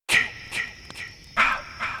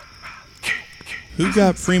Who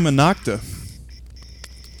got prima nocta?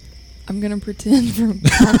 I'm going to pretend from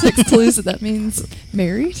context clues that means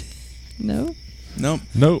married. No?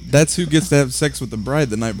 Nope. That's who gets to have sex with the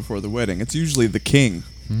bride the night before the wedding. It's usually the king.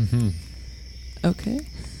 Mm-hmm. Okay.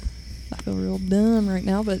 I feel real dumb right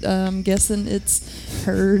now, but I'm guessing it's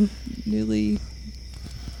her newly...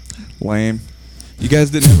 Lame. You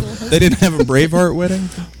guys didn't they didn't have a Braveheart wedding?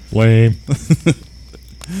 Lame.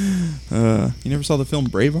 You never saw the film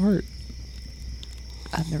Braveheart?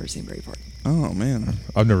 I've never seen Braveheart. Oh, man.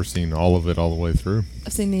 I've never seen all of it all the way through.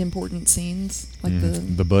 I've seen the important scenes, like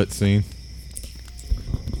the butt scene.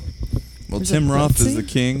 Well, There's Tim a Roth is scene? the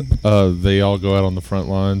king. They all go out on the front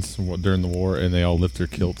lines during the war, and they all lift their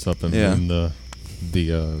kilts up and Yeah. win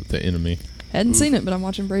the enemy. Hadn't seen it, but I'm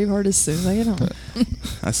watching Braveheart as soon as I get home.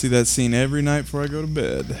 I see that scene every night before I go to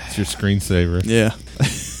bed. It's your screensaver. Yeah.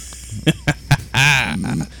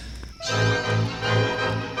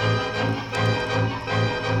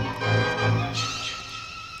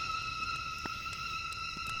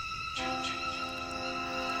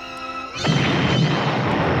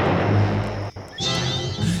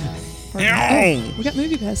 Oh, we got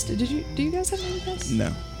Movie Pass. Do you guys have Movie Pass?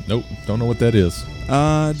 No. Nope. Don't know what that is.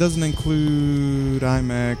 It doesn't include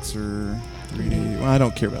IMAX or 3D. Well, I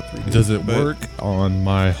don't care about 3D. Does it work on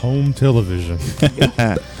my home television?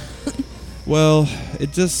 Well,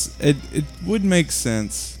 it would make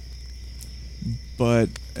sense, but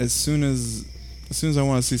as soon as I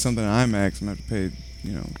want to see something in IMAX, I'm gonna have to pay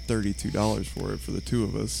 $32 for it for the two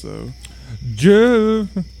of us. So, Joe.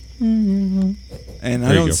 and There I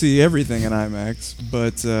you don't go. see everything in IMAX,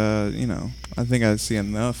 but I think I see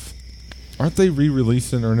enough. Aren't they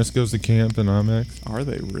re-releasing Ernest Goes to Camp in IMAX? Are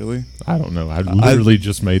they really? I don't know. I literally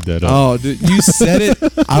just made that up. Oh, dude, you said it.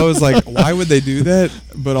 I was like, why would they do that?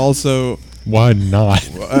 But also, Why not?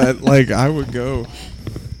 I would go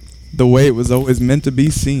the way it was always meant to be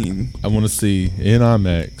seen. I want to see in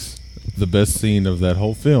IMAX the best scene of that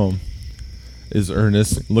whole film is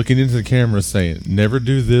Ernest looking into the camera saying, "Never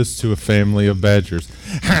do this to a family of badgers."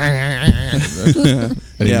 And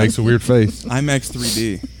he makes a weird face. IMAX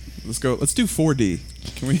 3D. Let's go. Let's do 4D.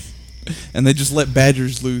 Can we? And they just let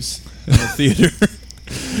badgers loose in the theater.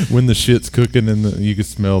 When the shit's cooking and you can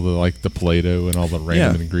smell the Play-Doh and all the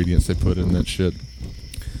random ingredients they put in that shit.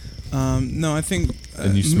 No, I think.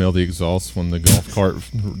 And you smell the exhaust when the golf cart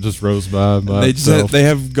just rolls by They itself. they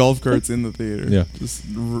have golf carts in the theater. Yeah. Just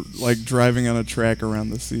like driving on a track around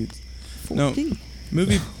the seats. 4D. No,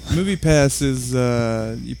 movie pass is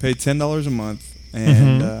you pay $10 a month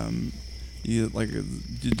and you get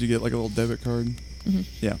did you get like a little debit card? Mm-hmm.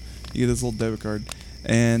 Yeah, you get this little debit card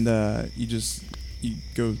and you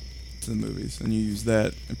go to the movies and you use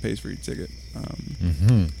that. It pays for your ticket.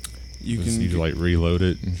 You can you reload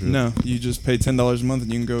it and shit? No, you just pay $10 a month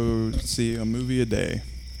and you can go see a movie a day.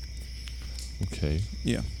 Okay.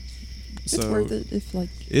 Yeah. It's So worth it if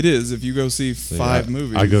it is if you go see So, 5 yeah,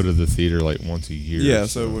 movies. I go to the theater once a year. Yeah,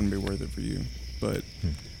 so it wouldn't be worth it for you, but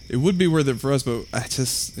it would be worth it for us. But I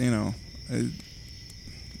just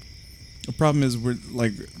the problem is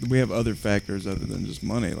we have other factors other than just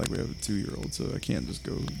money. Like we have a 2-year-old, so I can't just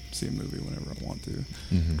go see a movie whenever I want to.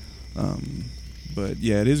 But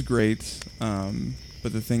yeah, it is great.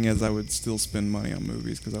 But the thing is, I would still spend money on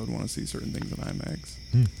movies because I would want to see certain things in IMAX.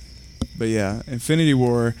 But yeah, Infinity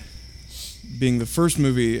War being the first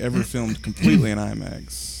movie ever filmed completely in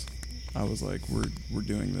IMAX, I was like, we're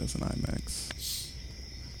doing this in IMAX.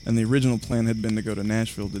 And the original plan had been to go to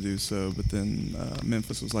Nashville to do so, but then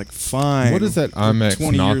Memphis was like, fine. What is that we're IMAX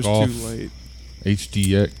 20 years knockoff? too late.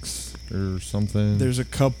 HDX or something? There's a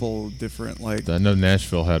couple different I know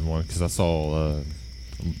Nashville had one because I saw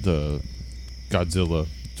the Godzilla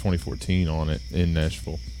 2014 on it in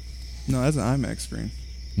Nashville. No, that's an IMAX screen.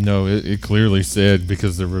 No, it clearly said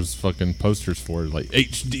because there was fucking posters for it, like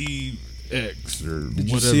HDX or Did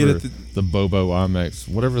you whatever. see it at the Bobo IMAX,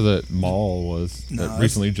 whatever that mall was No, that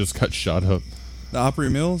recently just got shot up. The Opry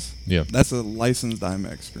Mills? Yeah. That's a licensed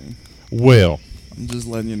IMAX screen. Well, I'm just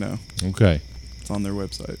letting you know. okay. It's on their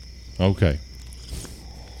website. Okay.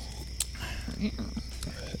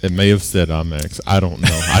 It may have said IMAX. I don't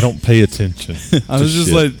know. I don't pay attention. I was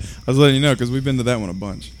letting you know because we've been to that one a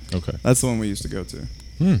bunch. Okay. That's the one we used to go to.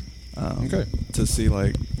 Okay. To see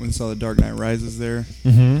we saw The Dark Knight Rises there.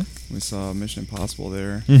 Mm-hmm. We saw Mission Impossible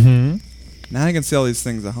there. Mm-hmm. Now I can see all these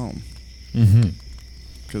things at home Mm-hmm.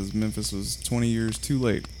 because Memphis was 20 years too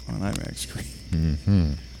late on an IMAX screen.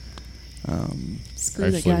 Mm-hmm.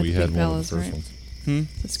 screw that Actually, guy at we the had Pink one Palace, of the first right? ones.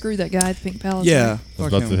 So screw that guy at the Pink Palace. Yeah. Right? I was fuck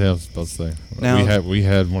about him. to say. Now- we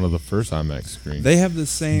had one of the first IMAX screens. They have the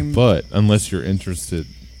same. But unless you're interested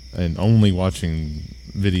in only watching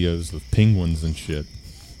videos of penguins and shit.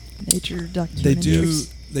 Nature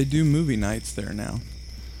documentaries. They do movie nights there now.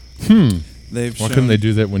 Why couldn't they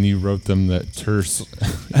do that when you wrote them that terse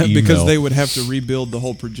email? Because they would have to rebuild the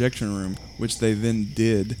whole projection room, which they then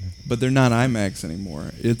did. But they're not IMAX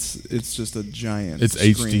anymore. It's just a giant. It's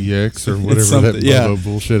screen. HDX or whatever that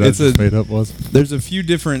bullshit I just made up was. There's a few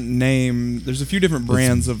different There's a few different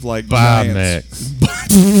brands of like IMAX.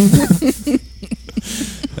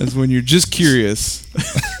 That's when you're just curious.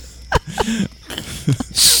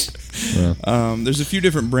 There's a few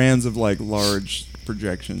different brands of like large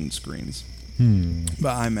projection screens.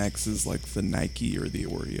 But IMAX is like the Nike or the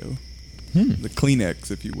Oreo. The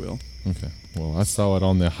Kleenex, if you will. Okay. Well, I saw it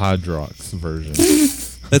on the Hydrox version.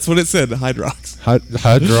 That's what it said, the Hydrox.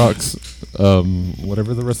 Hydrox,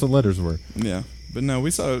 whatever the rest of the letters were. Yeah. But no,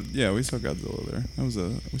 we saw Godzilla there. We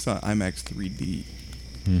saw IMAX 3D.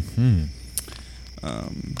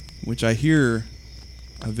 Which I hear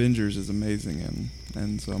Avengers is amazing in,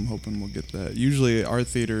 and so I'm hoping we'll get that. Usually our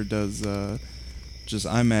theater does just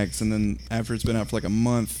IMAX, and then after it's been out for like a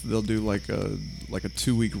month, they'll do like a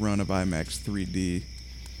 2-week run of IMAX 3D.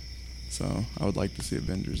 So I would like to see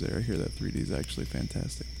Avengers there. I hear that 3D is actually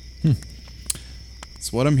fantastic.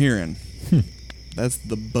 That's what I'm hearing. That's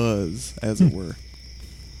the buzz, as it were.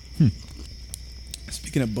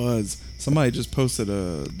 Speaking of buzz, somebody just posted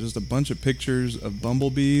just a bunch of pictures of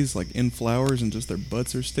bumblebees like in flowers and just their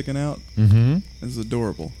butts are sticking out. This is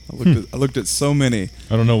adorable. I looked at so many.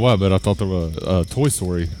 I don't know why, but I thought the Toy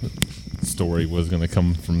Story story was going to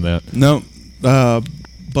come from that. No,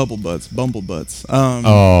 bumble butts.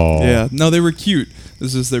 Yeah, no, they were cute.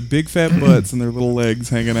 This is their big fat butts and their little legs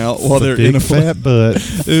hanging out while they're in a fat butt.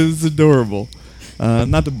 It was adorable.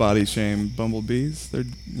 Not to body shame bumblebees. They're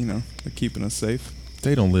keeping us safe.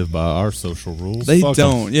 They don't live by our social rules. They Fuck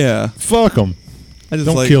don't. 'em. Yeah. Fuck them. I just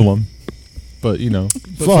don't kill them. But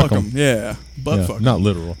fuck them. Yeah. Fuck 'em. Not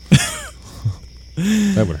literal.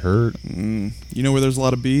 That would hurt. You know where there's a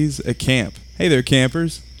lot of bees? At camp. Hey there,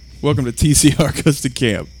 campers. Welcome to TCR Goes to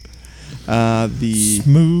Camp. The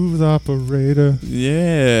smooth operator.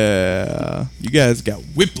 Yeah. You guys got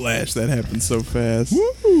whiplash. That happened so fast.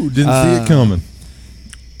 Woo! Didn't see it coming.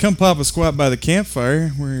 Come pop a squat by the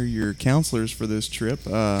campfire. We're your counselors for this trip.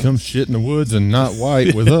 Come shit in the woods and not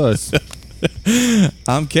white with us.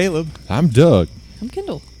 I'm Caleb. I'm Doug. I'm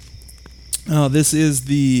Kendall. This is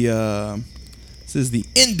the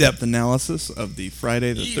in-depth analysis of the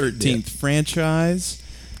Friday the 13th franchise,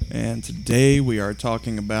 and today we are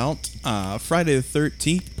talking about Friday the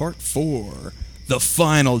 13th Part 4, the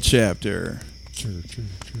final chapter. Sure.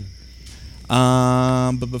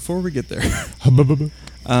 But before we get there,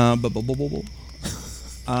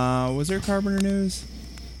 was there Carpenter news?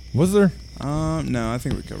 Was there? No, I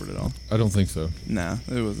think we covered it all. I don't think so. Nah,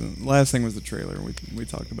 it wasn't. Last thing was the trailer. We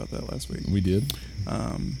talked about that last week. We did.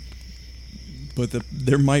 But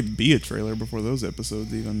there might be a trailer before those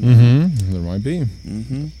episodes even. There might be.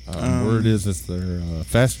 Word is they're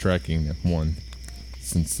fast tracking one,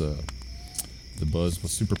 since the buzz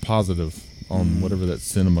was super positive on whatever that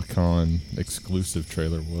CinemaCon exclusive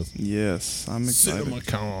trailer was. Yes, I'm excited.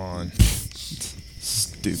 CinemaCon.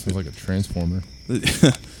 Stupid. Sounds like a transformer.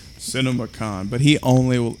 CinemaCon, but he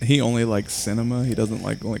only likes cinema. He doesn't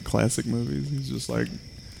like classic movies. He's just like,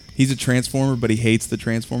 he's a Transformer, but he hates the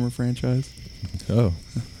Transformer franchise. Oh,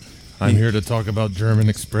 I'm here to talk about German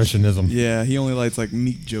expressionism. Yeah, he only likes like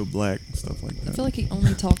Meet Joe Black and stuff like that. I feel like he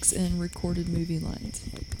only talks in recorded movie lines.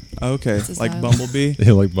 Okay, like Bumblebee.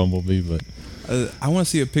 They like Bumblebee, but I want to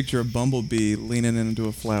see a picture of Bumblebee leaning into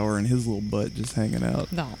a flower and his little butt just hanging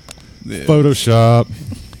out. No. Yeah. Photoshop.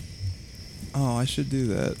 Oh, I should do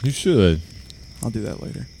that. You should. I'll do that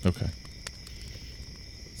later. Okay.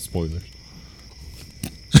 Spoilers.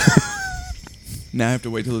 Now I have to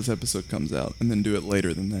wait till this episode comes out and then do it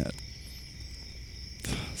later than that.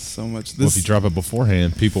 So much. Well, if you drop it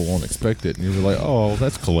beforehand, people won't expect it, and you're like, "Oh,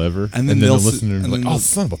 that's clever." And then they'll they'll listen and like, "Oh,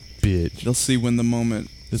 son of a bitch!" They'll see when the moment.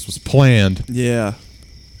 This was planned. Yeah.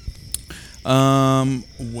 Well.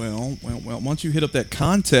 Why don't you hit up that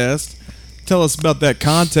contest? Tell us about that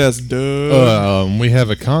contest, Doug. We have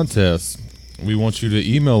a contest. We want you to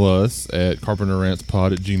email us at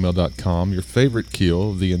carpenterrantspod@gmail.com your favorite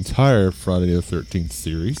kill of the entire Friday the 13th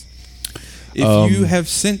series. If you have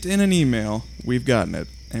sent in an email, we've gotten it,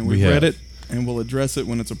 and we've read it, and we'll address it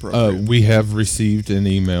when it's appropriate. We have received an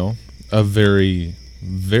email, a very,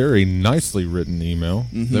 very nicely written email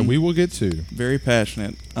that we will get to. Very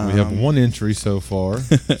passionate. We have one entry so far,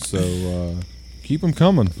 so keep them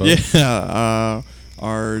coming, folks. Yeah.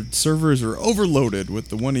 Our servers are overloaded with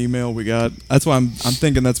the one email we got. That's why I'm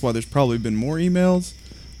thinking that's why there's probably been more emails.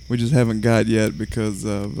 We just haven't got yet because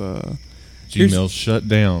of Gmail's shut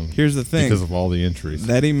down. Here's the thing. Because of all the entries.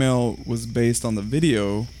 That email was based on the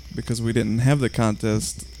video because we didn't have the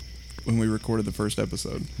contest when we recorded the first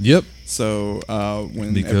episode. Yep. So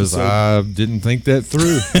because I didn't think that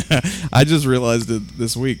through. I just realized it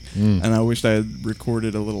this week, and I wished I had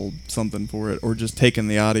recorded a little something for it, or just taken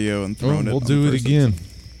the audio and thrown it. We'll do it again.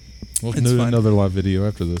 We'll do another live video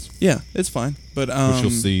after this. Yeah, it's fine. But which you'll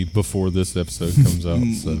see before this episode comes out.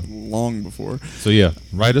 So. Long before. So yeah,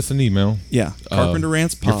 write us an email. Yeah, Carpenter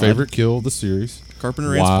Rants Pod. Your favorite kill of the series. Carpenter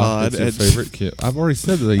Rants Pod. It's your favorite kill. I've already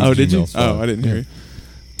said that. Oh, did you? Oh, I didn't hear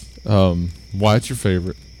you. Why it's your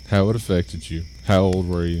favorite, how it affected you, how old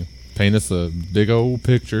were you, paint us a big old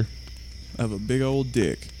picture of a big old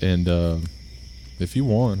dick, and if you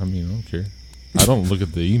want, I mean, I don't care. I don't look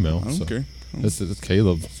at the email. I don't care. This is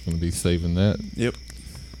Caleb's going to be saving that. Yep.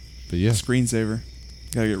 But yeah, screensaver.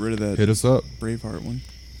 Gotta get rid of that. Hit us up. Braveheart one.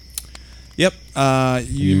 Yep.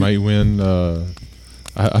 You might win. I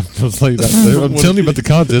was like, I'm telling you about the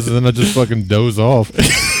contest, and then I just fucking doze off.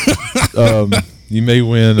 You may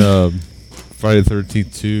win Friday the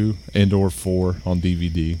 13th 2 and/or 4 on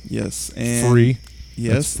DVD. Yes, and free.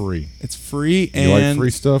 Yes, it's free. It's free, and you like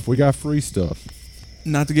free stuff? We got free stuff.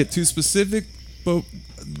 Not to get too specific, but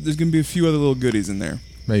there's gonna be a few other little goodies in there.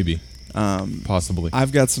 Maybe. Possibly.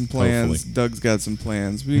 I've got some plans. Hopefully. Doug's got some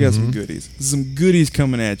plans. We got some goodies. Some goodies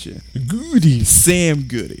coming at you. Goodies. Sam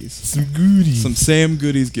goodies. Some goodies. Some Sam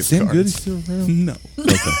goodies gift cards. Sam goodies still around? No.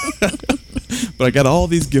 Okay. But I got all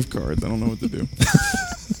these gift cards. I don't know what to do.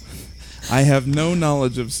 I have no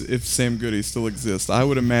knowledge of if Sam Goody still exists. I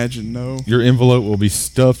would imagine no. Your envelope will be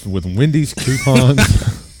stuffed with Wendy's coupons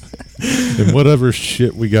and whatever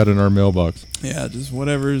shit we got in our mailbox. Yeah, just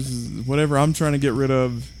whatever I'm trying to get rid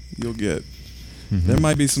of, you'll get. There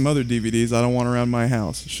might be some other DVDs I don't want around my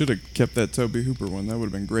house. Should have kept that Tobe Hooper one. That would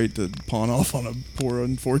have been great to pawn off on a poor,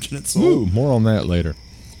 unfortunate soul. Ooh, more on that later.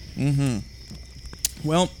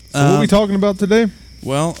 Well, so what are we talking about today?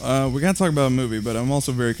 Well, we're going to talk about a movie, but I'm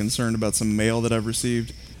also very concerned about some mail that I've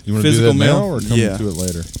received. You want to do that now or come to it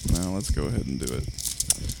later? No, let's go ahead and do it.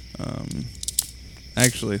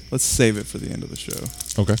 Actually, let's save it for the end of the show.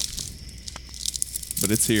 Okay. But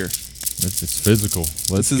it's here. It's physical.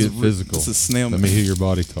 Let's get physical. This is snail mail. Let me hear your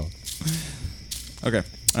body talk. Okay.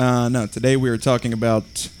 No, today we are talking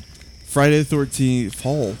about Friday the 13th.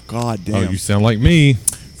 Oh, God damn. Oh, you sound like me.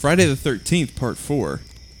 Friday the 13th, Part 4.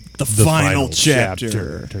 The final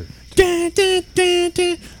chapter.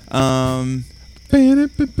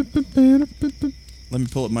 Let me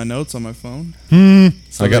pull up my notes on my phone.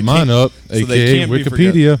 So I got mine up, so a.k.a.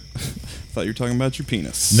 Wikipedia. Thought you were talking about your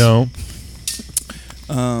penis. No.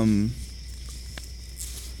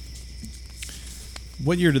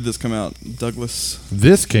 What year did this come out, Douglas?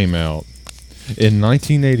 This came out in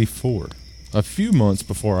 1984, a few months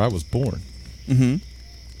before I was born.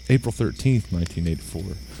 April 13th, 1984.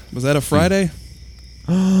 Was that a Friday?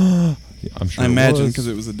 Yeah, I'm sure. I imagine because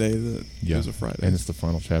it was a day that it was a Friday, and it's the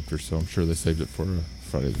final chapter, so I'm sure they saved it for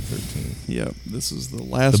Friday the 13th. Yeah, this is the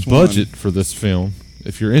last. The budget for this film,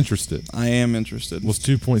 if you're interested, I am interested, was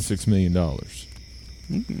 $2.6 million.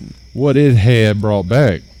 What it had brought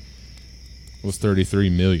back was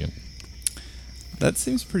 $33 million. That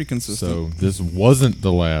seems pretty consistent. So this wasn't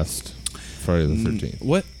the last Friday the 13th.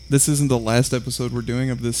 What? This isn't the last episode we're doing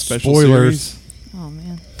of this special Spoilers. series? Oh,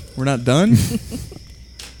 man. We're not done?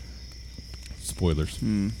 Spoilers.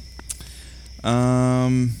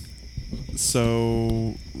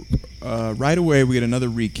 So, right away we get another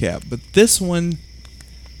recap. But this one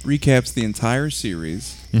recaps the entire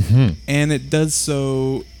series. And it does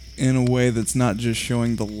so in a way that's not just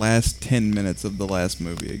showing the last 10 minutes of the last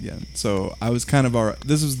movie again. So, I was kind of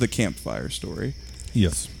this is the campfire story.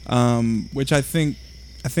 Yes. Which I think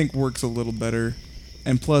works a little better.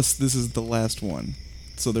 And plus, this is the last one.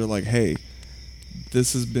 So they're like, hey,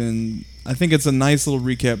 this has been... I think it's a nice little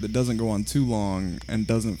recap that doesn't go on too long and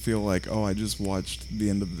doesn't feel like, oh, I just watched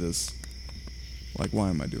the end of this. Like, why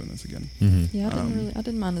am I doing this again? Yeah, I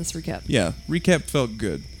didn't mind this recap. Yeah, recap felt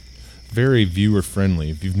good. Very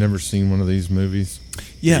viewer-friendly. If you've never seen one of these movies,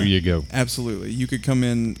 here you go. Absolutely. You could come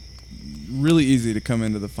in... Really easy to come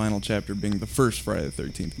into the final chapter being the first Friday the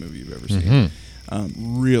 13th movie you've ever seen.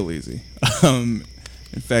 Real easy.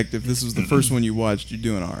 In fact, if this was the first one you watched, you're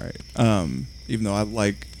doing all right. Even though I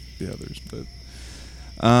like the others, but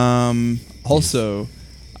also,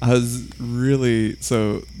 I was really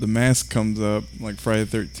the mask comes up like Friday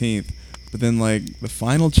the 13th, but then like the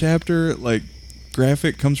final chapter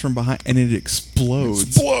graphic comes from behind and it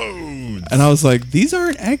explodes. And I was like, these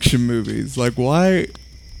aren't action movies. Like, why?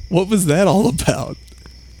 What was that all about?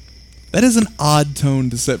 That is an odd tone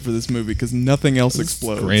to set for this movie because nothing else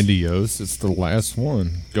explodes. Grandiose. It's the last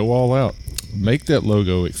one. Go all out. Make that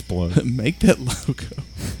logo explode. Make that logo.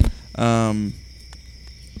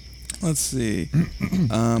 Let's see.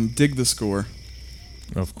 Dig the score.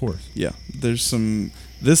 Of course. Yeah, there's some.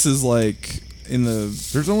 This is like in the.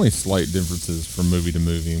 There's only slight differences from movie to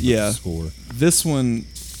movie. With the score. This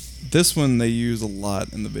one they use a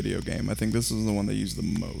lot in the video game. I think this is the one they use the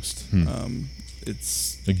most.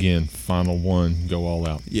 It's again final one. Go all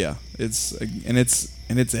out. Yeah, it's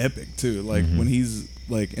epic too. Like when he's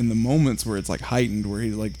like in the moments where it's like heightened, where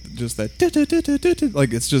he's like just that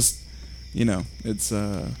like it's just, it's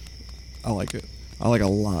I like it. I like a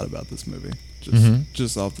lot about this movie.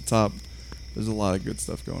 Just off the top, there's a lot of good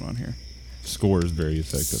stuff going on here. Score is very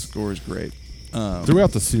effective. Score is great.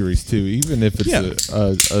 Throughout the series too, even if it's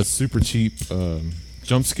a super cheap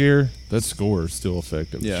jump scare, that score is still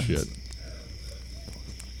effective. Yeah. Shit.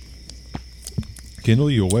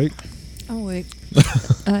 Kendall, you awake? I'm awake.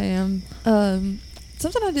 I am.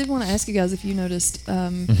 Something I did want to ask you guys if you noticed.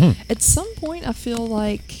 At some point, I feel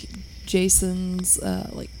like Jason's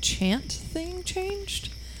like chant thing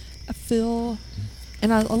changed. I feel,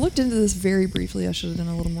 and I looked into this very briefly. I should have done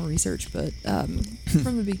a little more research, but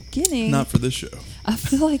from the beginning, not for this show. I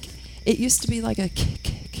feel like it used to be like a k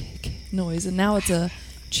noise, and now it's a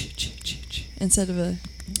ch ch ch ch instead of a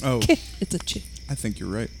k. It's a ch. I think you're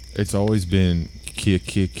right. It's always been ki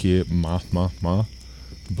ma,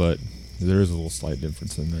 but there is a little slight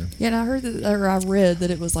difference in there. Yeah, and I heard that, or I read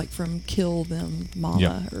that it was like from "kill them,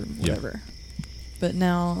 mama" or whatever. But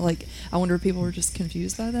now, like, I wonder if people were just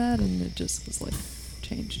confused by that, and it just was like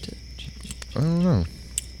changed to. I don't know.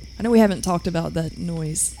 I know we haven't talked about that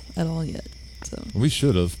noise at all yet, so we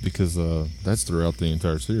should have because that's throughout the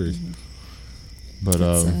entire series. But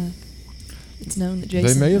it's known that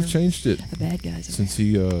Jason. They may have changed it. The bad guys since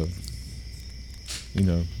he,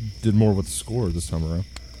 did more with the score this time around.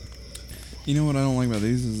 You know what I don't like about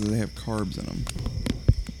these is that they have carbs in them.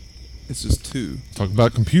 It's just 2. Talk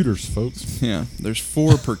about computers, folks. Yeah, there's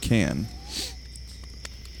 4 per can.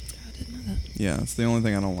 I didn't know that. Yeah, it's the only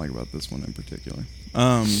thing I don't like about this one in particular.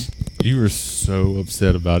 You were so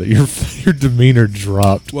upset about it. Your demeanor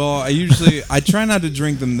dropped. Well, I try not to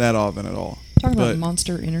drink them that often at all. Talking about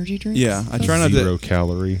Monster Energy drinks. Yeah, I try not to. 0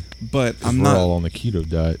 calorie. But I'm we're not all on the keto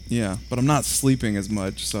diet. Yeah, but I'm not sleeping as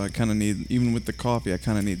much, so I kind of need, even with the coffee, I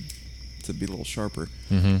kind of need to be a little sharper.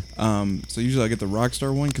 So usually I get the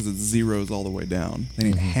Rockstar one because it's zeros all the way down. They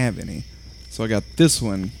didn't have any, so I got this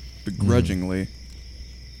one begrudgingly.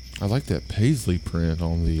 I like that paisley print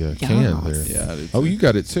on the can there. Yeah. Oh, you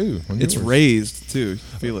got it too. It's raised too.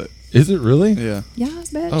 Feel it. Is it really? Yeah.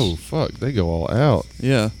 Yes, bitch. Oh fuck, they go all out.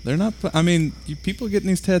 Yeah, they're not. I mean, people getting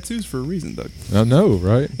these tattoos for a reason, Doug. I know,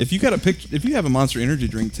 right? If you have a Monster Energy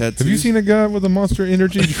drink tattoo, have you seen a guy with a Monster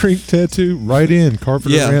Energy drink tattoo? Write in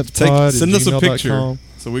Carpenter Rant Pod. Send us a picture gmail.com.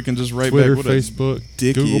 so we can just write Twitter, back. Facebook,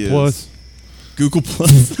 Google Plus. Google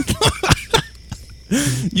Plus.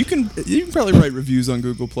 You can probably write reviews on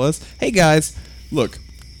Google Plus. Hey guys, look,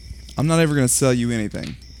 I'm not ever going to sell you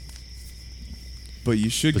anything. But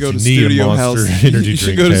you should go to Studio House. You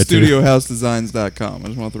should go to StudioHouseDesigns.com. I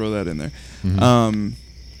just want to throw that in there.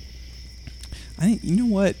 You know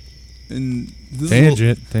what? And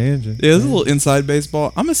tangent. Yeah, this is a little inside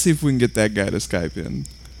baseball. I'm gonna see if we can get that guy to Skype in.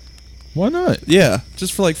 Why not? Yeah,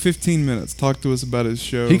 just for like 15 minutes. Talk to us about his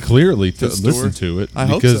show. He clearly listened to it. I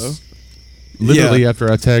hope so. Literally,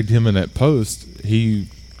 after I tagged him in that post, he.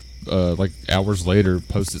 Like hours later,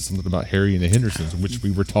 posted something about Harry and the Hendersons, which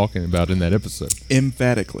we were talking about in that episode.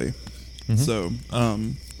 Emphatically. So,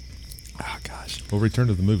 gosh. We'll return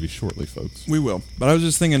to the movie shortly, folks. We will. But I was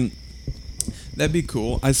just thinking, that'd be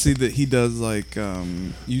cool. I see that he does, like,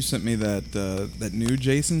 you sent me that new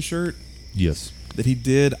Jason shirt. Yes. That he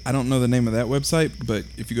did. I don't know the name of that website, but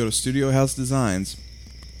if you go to Studio House Designs,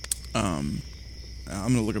 I'm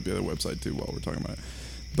going to look up the other website, too, while we're talking about it.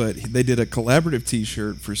 But they did a collaborative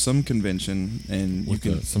T-shirt for some convention, and you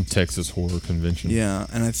can some Texas horror convention. Yeah,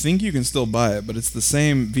 and I think you can still buy it, but it's the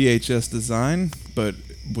same VHS design, but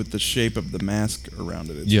with the shape of the mask around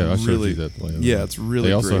it. It's I showed you that later. Yeah, it's really.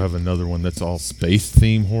 They also great. have another one that's all space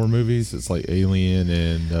theme horror movies. It's like Alien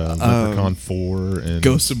and Leprechaun 4 and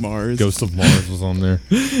Ghost of Mars. Ghost of Mars was on there.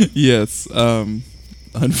 Yes,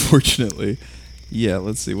 unfortunately. Yeah,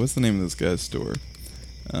 let's see. What's the name of this guy's store?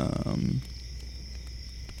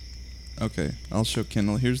 Okay, I'll show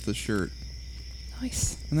Kendall. Here's the shirt.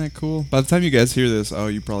 Nice. Isn't that cool? By the time you guys hear this,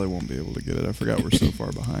 you probably won't be able to get it. I forgot we're so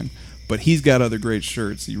far behind. But he's got other great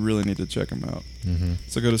shirts. You really need to check them out.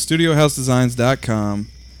 So go to StudioHouseDesigns.com.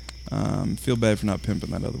 Feel bad for not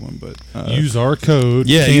pimping that other one, but use our code.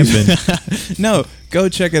 Yeah, camping no, go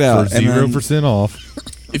check it out for 0% off.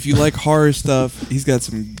 If you like horror stuff, he's got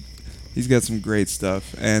some great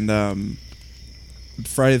stuff. And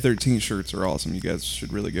Friday the 13th shirts are awesome. You guys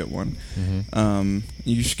should really get one.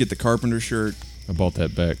 You should get the Carpenter shirt. I bought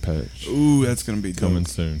that back patch. Ooh, that's gonna be dope. Coming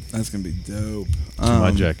soon. That's gonna be dope. To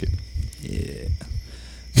my jacket. Yeah.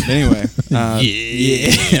 Anyway,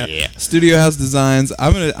 yeah. Studio House Designs.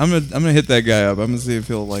 I'm gonna hit that guy up. I'm gonna see if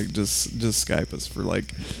he'll like just Skype us for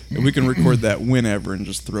like, and we can record that whenever and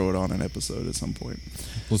just throw it on an episode at some point.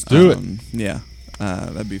 Let's do it. Yeah,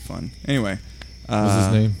 that'd be fun. Anyway, what's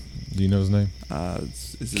his name? Do you know his name?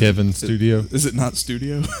 Kevin Studio. Is it not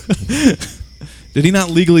Studio? Did he not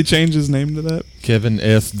legally change his name to that? Kevin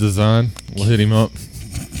S. Design. We'll hit him up.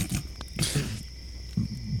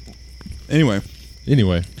 Anyway,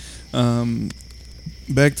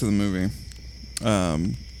 back to the movie. How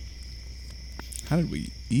did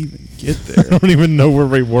we even get there? I don't even know where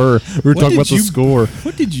we were. We were talking about the score.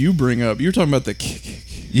 What did you bring up? You were talking about the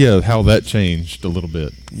Yeah, how that changed a little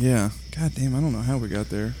bit. Yeah. God damn, I don't know how we got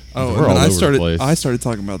there. Oh, we're and then all over the place. I started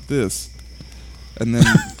talking about this. And then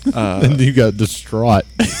and you got distraught.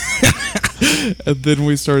 and then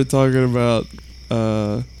we started talking about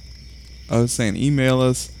I was saying email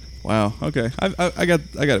us. Wow. Okay. I got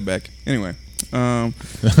it back. Anyway. Yeah,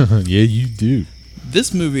 you do.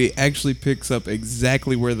 This movie actually picks up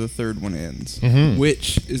exactly where the third one ends,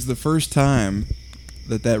 which is the first time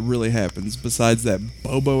that really happens, besides that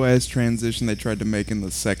Bobo-ass transition they tried to make in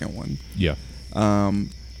the second one. Yeah.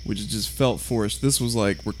 Which just felt forced. This was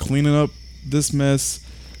like, we're cleaning up this mess.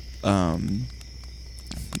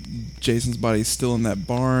 Jason's body's still in that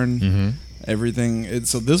barn. Everything.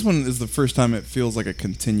 So this one is the first time it feels like a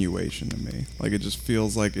continuation to me. Like, it just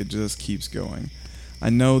feels like it just keeps going. I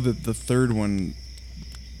know that the third one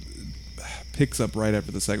picks up right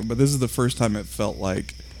after the second, but this is the first time it felt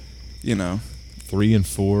like, 3 and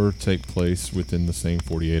 4 take place within the same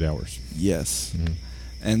 48 hours. Yes.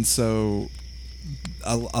 And so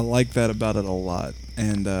I like that about it a lot.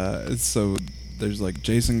 And so there's like,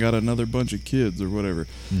 Jason got another bunch of kids or whatever.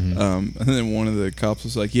 And then one of the cops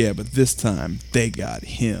was like, yeah, but this time they got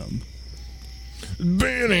him.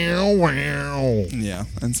 Yeah.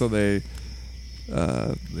 And so they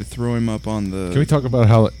throw him up on the... Can we talk about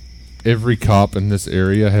how every cop in this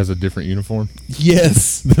area has a different uniform?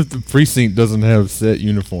 Yes. The precinct doesn't have set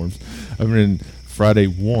uniforms. I mean, Friday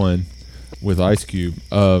 1 with Ice Cube,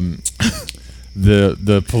 the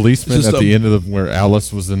policeman at the end of where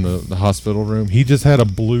Alice was in the hospital room, he just had a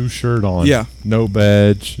blue shirt on. Yeah. No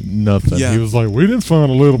badge, nothing. Yeah. He was like, we didn't find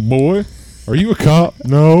a little boy. Are you a cop?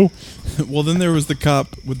 No. Well, then there was the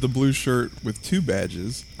cop with the blue shirt with 2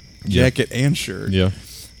 badges, jacket and shirt. Yeah.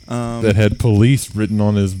 That had police written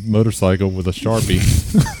on his motorcycle with a Sharpie.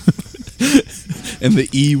 And the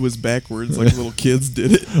E was backwards, like little kids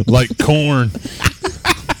did it. Like corn.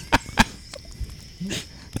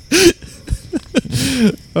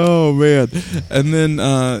 Oh, man. And then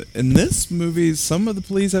in this movie, some of the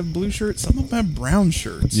police have blue shirts, some of them have brown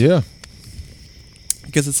shirts. Yeah.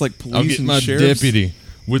 Because it's like police I'll get and my sheriffs. deputy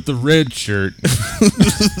with the red shirt.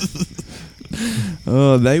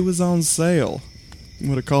 They was on sale.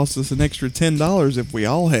 Would have cost us an extra $10 if we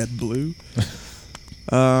all had blue.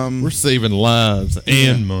 We're saving lives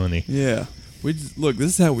and money. Yeah. Look, this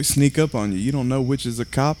is how we sneak up on you. You don't know which is a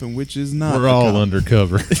cop and which is not. We're all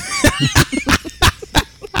undercover.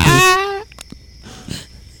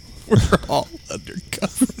 We're all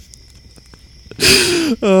undercover.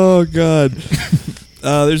 Oh, God.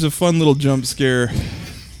 There's a fun little jump scare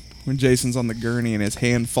when Jason's on the gurney and his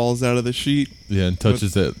hand falls out of the sheet. Yeah, and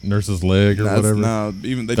touches that nurse's leg or whatever. No,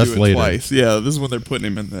 even they That's do it later. twice. Yeah, this is when they're putting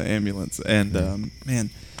him in the ambulance. And,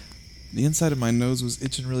 man, the inside of my nose was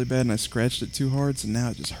itching really bad, and I scratched it too hard, so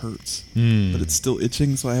now it just hurts. But it's still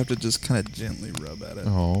itching, so I have to just kind of gently rub at it.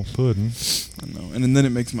 Oh, pudding. I know. And then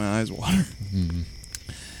it makes my eyes water.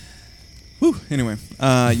 Whew. Anyway,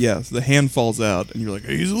 yeah, so the hand falls out, and you're like,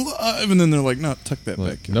 he's alive. And then they're like, no, tuck that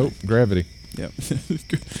back. Nope, gravity. Yep.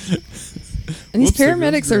 And these Whoops, there goes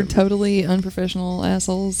paramedics are gravity. totally unprofessional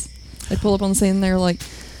assholes. They pull up on the scene and they're like,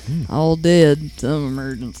 all dead, some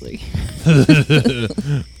emergency.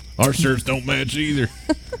 Our shirts don't match either.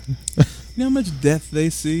 You know how much death they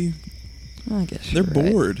see? I guess They're you're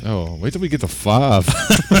right. bored. Oh, wait till we get to 5.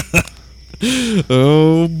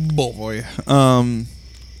 Oh, boy.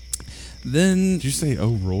 Then... Did you say,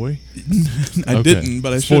 oh, Roy? I Okay. didn't,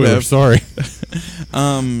 but I should Spoiler, have. sorry.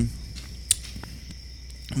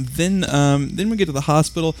 Then we get to the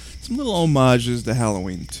hospital. Some little homages to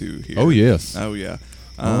Halloween 2 here. Oh, yes. Oh, yeah.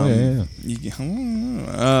 You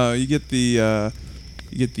get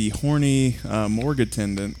the horny morgue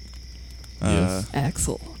attendant. Yes.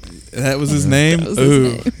 Axel. That was his name. That was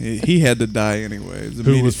his name. He had to die anyways.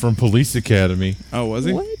 Who was from Police Academy. Oh, was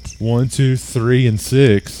he? What? 1, 2, 3, and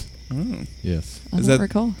 6. Oh. Yes. I Is don't that-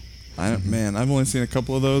 recall. Man, I've only seen a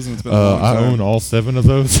couple of those, and it's been a long I time. own all 7 of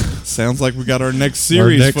those. Sounds like we got our next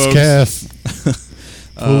series, Our next folks.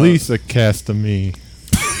 cast. Police Academy.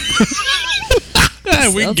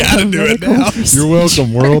 We Sounds gotta like a do it medical now. procedure. You're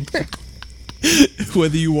welcome, world.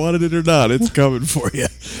 Whether you wanted it or not, it's coming for you.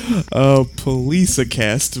 Police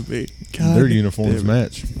Academy. God Their uniforms damn it.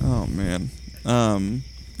 match. Oh man.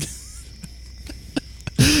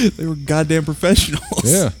 They were goddamn professionals.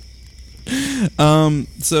 Yeah.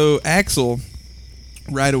 So Axel,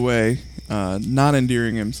 right away, not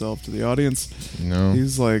endearing himself to the audience. No.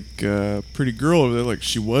 He's like pretty girl over there. Like,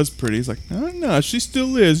 she was pretty. He's like, no, she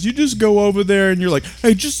still is. You just go over there and you're like,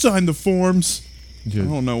 hey, just sign the forms. Yeah. I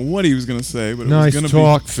don't know what he was gonna say, but Nice it was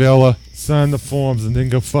talk, fella. Sign the forms and then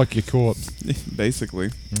go fuck your corpse. be basically.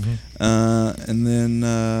 Mm-hmm. And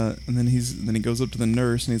then he goes up to the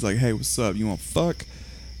nurse and he's like, hey, what's up? You want fuck?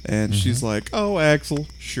 And she's like, oh, Axel,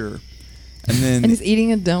 sure. And then And he's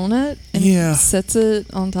eating a donut and Yeah. sets it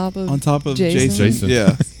on top of Jason. Jason.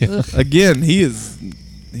 Yeah. Ugh. Again, he does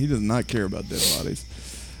not care about dead bodies.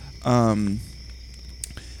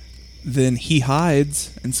 Then he hides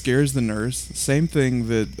and scares the nurse. Same thing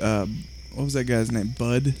that what was that guy's name?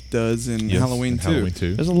 Bud does in Yes, Halloween in 2. Halloween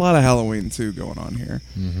 2. There's a lot of Halloween 2 going on here.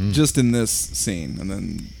 Mm-hmm. Just in this scene, and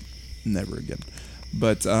then never again.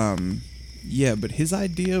 But yeah, but his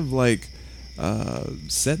idea of like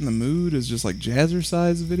setting the mood is just like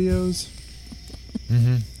jazzercise videos.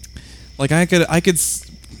 Mm-hmm. Like I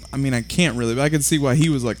mean, I can't really, but I could see why he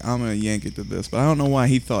was like, I'm gonna yank it to this. But I don't know why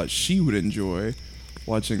he thought she would enjoy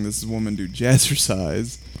watching this woman do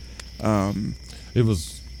jazzercise. It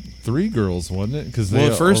was 3 girls, wasn't it? Cause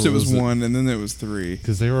Well, at first it was 1, and then it was 3.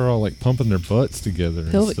 Because they were all like pumping their butts together.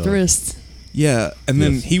 And pelvic stuff. thrusts. Yeah, and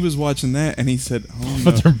then Yes. he was watching that, and he said, "Oh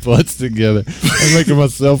no." Put their butts together. I'm making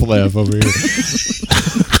myself laugh over here.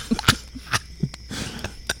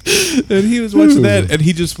 And he was watching that, and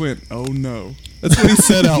he just went, "Oh no!" That's what he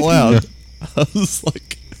said out loud. I was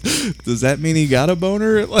like, "Does that mean he got a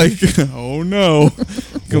boner?" Like, "Oh no!"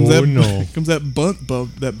 Comes Oh, that no. comes that butt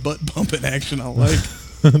bumping action I like.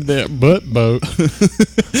 That butt boat.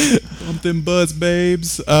 Bump them butts,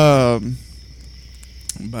 babes. By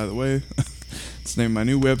the way, it's the name of my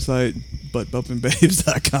new website,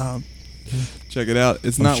 buttbumpingbabes.com. Check it out.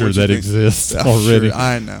 It's I'm not sure what you that think. exists I'm already. sure,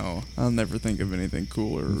 I know. I'll never think of anything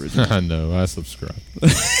cool or original. I know. I subscribe.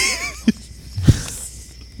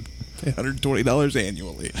 Pay $120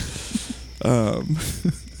 annually.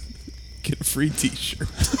 Get a free T-shirt.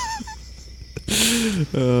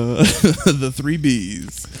 The 3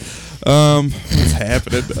 B's. What's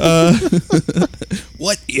happening?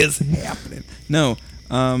 What is happening? No.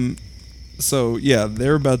 So yeah,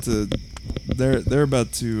 they're about to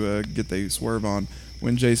get the swerve on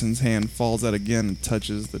when Jason's hand falls out again and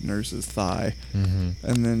touches the nurse's thigh, Mm-hmm.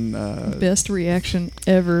 and then Best reaction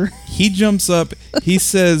ever. he jumps up. He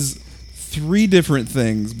says 3 different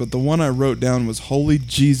things, but the one I wrote down was "Holy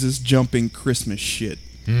Jesus, jumping Christmas shit."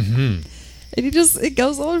 Mm-hmm. And it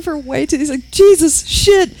goes on for way too. He's like, Jesus,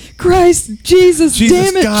 shit, Christ, Jesus,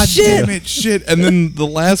 damn it, God shit. damn it, shit. And then the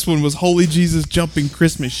last one was "Holy Jesus, jumping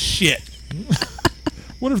Christmas shit."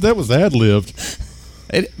 Wonder if that was ad-libbed.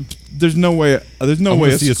 There's no way. There's no I way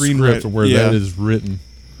want a to see a script screenwriter where that is written.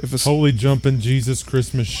 If a Holy jumping Jesus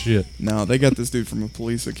Christmas shit. No, they got this dude from a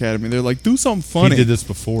police academy. They're like, do something funny. He did this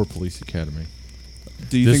before Police Academy.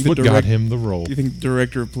 Do you This think what the got him the role. Do you think the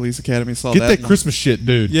director of Police Academy saw Get that? that and- Christmas shit,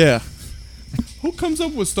 dude. Yeah. Who comes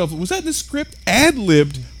up with stuff? Was that in the script?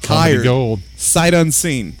 Ad-libbed, Comedy hired, gold. sight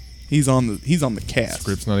unseen. He's on the cast.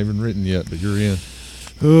 Script's not even written yet, but you're in.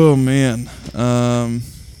 Oh man.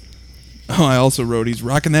 I also wrote he's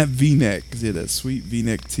rocking that V-neck because he had that sweet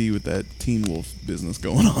V-neck tee with that Teen Wolf business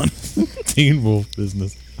going on. Teen Wolf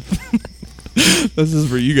business. This is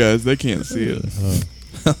for you guys. They can't see it.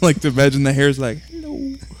 I like to imagine the hair's like,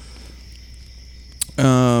 hello.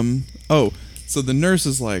 Oh, so the nurse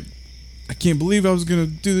is like, I can't believe I was gonna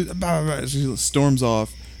do this. Blah, blah, blah. She storms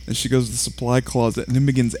off and she goes to the supply closet and then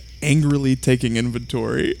begins angrily taking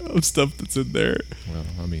inventory of stuff that's in there. Well,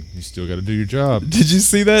 I mean, you still got to do your job. Did you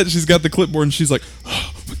see that? She's got the clipboard and she's like,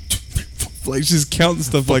 like she's counting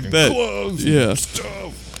stuff like that. Gloves Yeah. and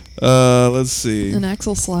stuff. Let's see. And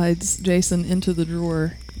Axel slides Jason into the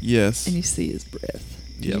drawer, Yes. and you see his breath.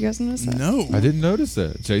 Did Yep. you guys notice that? No. I didn't notice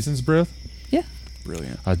that. Jason's breath? Yeah.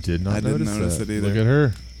 Brilliant. I did not I didn't notice notice that. it either. Look at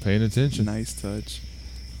her. Paying attention. Nice touch.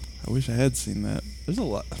 I wish I had seen that. There's a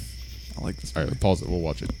lot. I like this All movie. right, pause it. We'll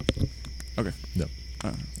watch it. Okay. No.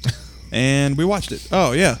 And we watched it.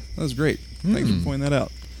 Oh, yeah. That was great. Thanks for pointing that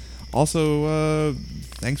out. Also,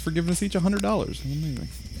 thanks for giving us each $100.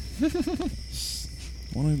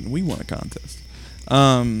 Amazing. We won a contest.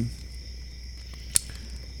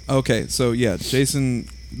 Okay, so yeah, Jason,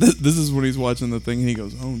 this is when he's watching the thing and he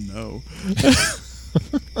goes, oh no.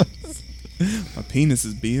 My penis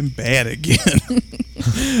is being bad again.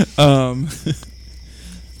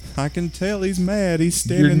 I can tell he's mad. He's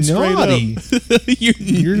standing straight naughty. up.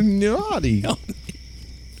 You're naughty.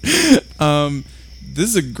 This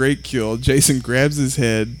is a great kill. Jason grabs his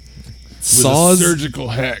head, With a surgical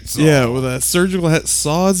hacksaw. Yeah, with a surgical hat,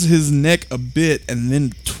 saws his neck a bit and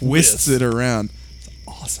then twists it around. It's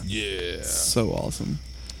awesome. Yeah. So awesome.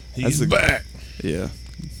 He's back. Yeah.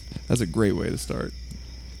 That's a great way to start.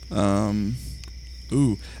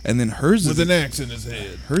 Ooh, and then hers With is an axe in his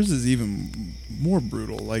head. hers is even more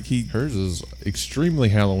brutal. Like Hers is extremely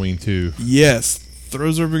Halloween too. yes,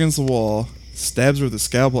 throws her up against the wall, stabs her with a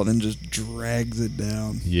scalpel, and then just drags it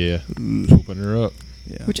down. Yeah. Ugh. Open her up.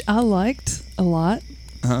 Yeah. Which I liked a lot.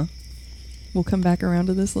 Huh? We'll come back around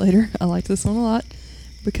to this later. I liked this one a lot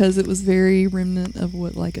because it was very remnant of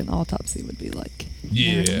what like an autopsy would be like.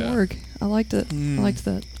 Yeah. In a morgue. I liked it. Mm. I liked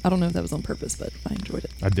that. I don't know if that was on purpose, but I enjoyed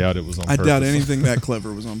it. I doubt it was on I purpose. doubt anything that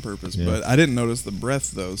clever was on purpose, Yeah. but I didn't notice the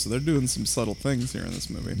breath though. So they're doing some subtle things here in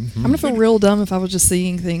this movie. I'm gonna feel real dumb if I was just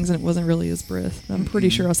seeing things and it wasn't really his breath. I'm pretty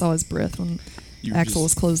Mhm. sure I saw his breath when You were Axel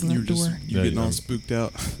was closing you that were just- door. You Yeah, getting you all know. spooked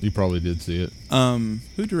out. You probably did see it.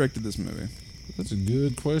 Who directed this movie? That's a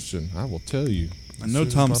good question. I will tell you. I know As soon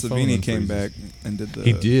as Tom my phone Savini came unfreezes. back and did the.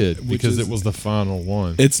 He did which because is- it was the final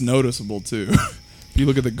one. It's noticeable too. If you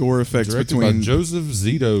look at the gore effects Directed between by Joseph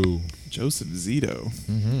Zito. Joseph Zito.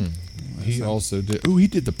 Mm-hmm. He So- also did. Oh, he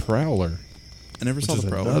did The Prowler, I never which saw is the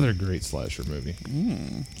Prowler. another great slasher movie.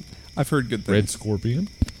 I've heard good Red things. Scorpion,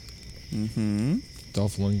 Mm-hmm.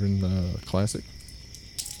 Dolph Lundgren classic,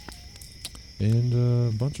 and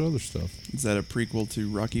a bunch of other stuff. Is that a prequel to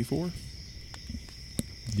Rocky IV?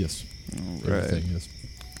 Yes, All everything is.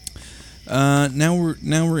 Now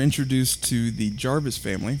we're introduced to the Jarvis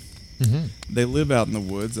family. Mm-hmm. They live out in the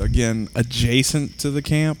woods, again, adjacent to the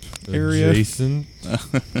camp area. Jason,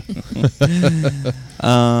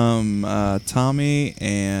 Tommy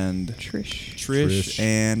and Trish. Trish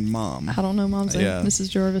and Mom. I don't know mom's name. Yeah. Mrs.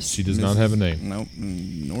 Jarvis. she does not have a name. Nope,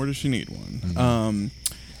 nor does she need one.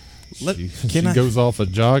 She, Can she I- goes off a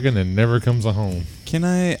jogging and never comes home. Can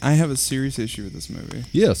I have a serious issue with this movie,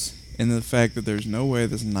 Yes, and the fact that there's no way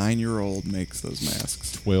this 9-year-old makes those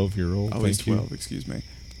masks. 12-year-old. Oh, he's thank you. 12. Excuse me.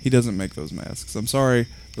 He doesn't make those masks. I'm sorry.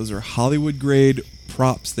 Those are Hollywood grade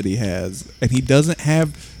props that he has, and he doesn't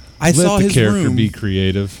have. I saw Let the his character room. be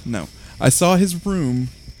creative. No, I saw his room,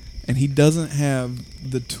 and he doesn't have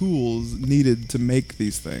the tools needed to make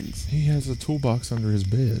these things. He has a toolbox under his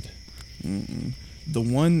bed. Mm-mm. The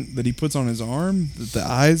one that he puts on his arm, that the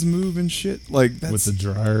eyes move and shit, like that's With the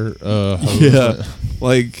dryer hose. yeah.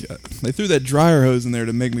 Like they threw that dryer hose in there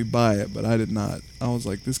to make me buy it, but I did not. I was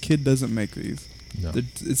like, this kid doesn't make these. No.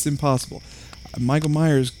 It's impossible. Michael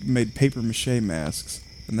Myers made paper mache masks,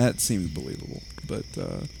 and that seemed believable. But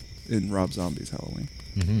in Rob Zombie's Halloween,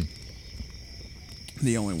 Mm-hmm.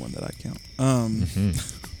 the only one that I count. Mm-hmm.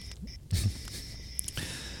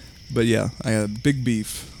 But yeah, I had big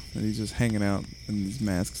beef that he's just hanging out in these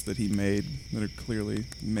masks that he made that are clearly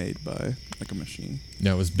made by like a machine.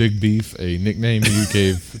 Now, is Big Beef a nickname you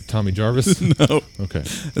gave Tommy Jarvis? No, Okay.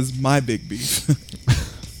 it's my big beef.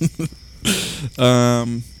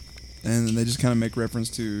 And then they just kind of make reference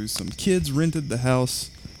to some kids rented the house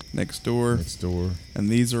next door, Next door. and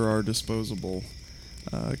these are our disposable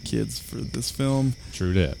kids for this film,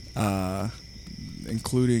 True that.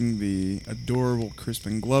 including the adorable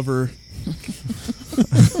Crispin Glover,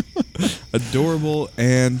 adorable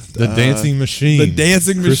and The dancing machine. the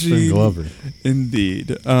dancing Crispin machine, Glover. indeed.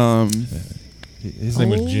 His name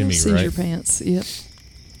was Jimmy, Seizure right? Pants. Yep.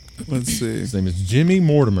 Let's see, His name is Jimmy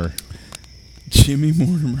Mortimer. Jimmy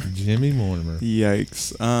Mortimer. Jimmy Mortimer.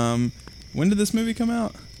 Yikes. When did this movie come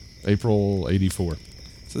out? April 84.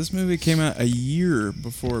 So this movie came out a year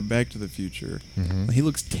before Back to the Future. Mm-hmm. He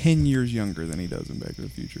looks 10 years younger than he does in Back to the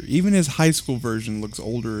Future. Even his high school version looks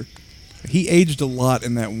older. He aged a lot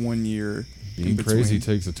in that 1 year. Being in crazy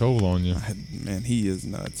between. takes a toll on you. Man, he is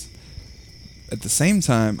nuts. At the same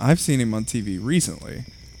time, I've seen him on TV recently,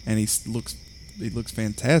 and he looks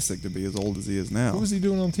fantastic to be as old as he is now. What was he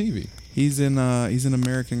doing on TV? He's in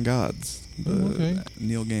American Gods, the Oh, okay.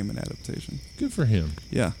 Neil Gaiman adaptation. Good for him.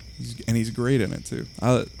 Yeah, he's great in it too.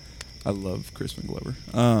 I love Crispin Glover.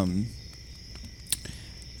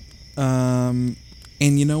 And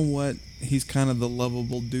you know what? He's kind of the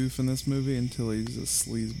lovable doof in this movie until he's a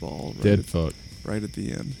sleazeball. Dead fuck. Right at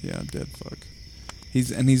the end. Yeah, dead fuck.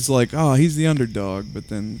 He's like, oh, he's the underdog, but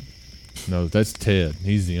then... No, that's Ted.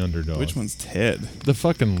 He's the underdog. Which one's Ted? The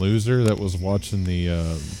fucking loser that was watching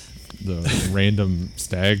the random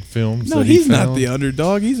stag films. No, that he's he not found. the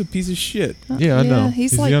underdog. He's a piece of shit. Yeah, I know.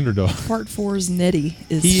 He's He's like the underdog. Part 4's Nettie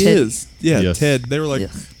is He Teddy. is. Yeah, Yes. Ted. They were like, Ugh.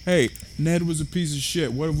 hey, Ned was a piece of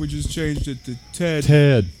shit. What if we just changed it to Ted?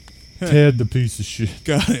 Ted. Ted, the piece of shit.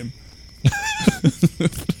 Got him.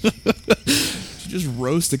 Did you just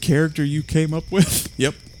roast a character you came up with?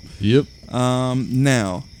 Yep. Yep.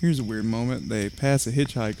 Now, here's a weird moment. They pass a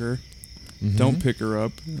hitchhiker, don't pick her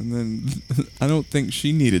up, and then I don't think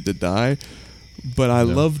she needed to die, but I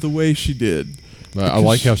love the way she did. I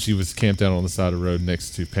like how she was camped out on the side of the road next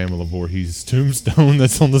to Pamela Voorhees' tombstone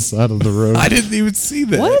that's on the side of the road. I didn't even see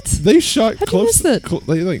that. What? They shot How'd you close. miss that?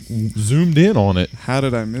 They like zoomed in on it. How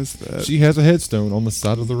did I miss that? She has a headstone on the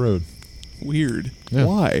side of the road Weird. Yeah.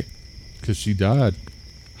 Why? because she died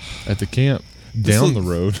at the camp This'll- down the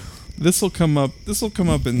road. This will come up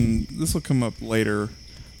later.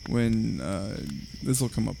 When this will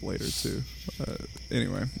come up later too.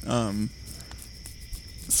 Anyway,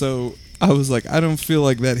 so I was like, I don't feel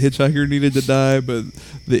like that hitchhiker needed to die, but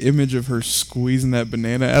the image of her squeezing that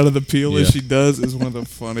banana out of the peel as Yeah. she does is one of the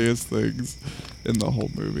funniest things in the whole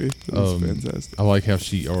movie. It was fantastic. I like how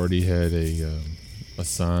she already had a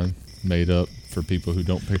sign made up for people who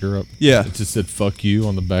don't pick her up. Yeah. It just said "fuck you"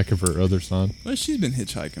 on the back of her other sign. Well, she's been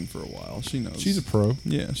hitchhiking for a while. She knows. She's a pro.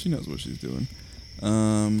 Yeah, she knows what she's doing.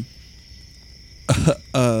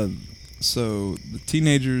 So the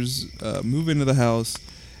teenagers move into the house,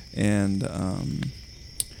 and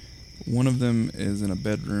one of them is in a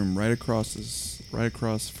bedroom right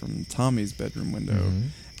across from Tommy's bedroom window,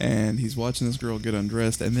 and he's watching this girl get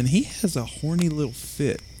undressed, and then he has a horny little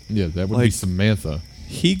fit. Yeah, that would be Like- Samantha.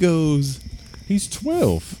 He goes, He's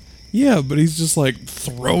 12. yeah, but he's just like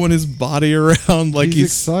throwing his body around like he's he's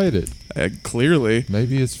excited. Clearly.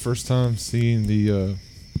 Maybe it's first time seeing the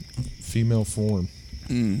female form.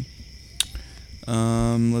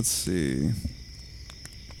 Let's see.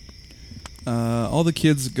 All the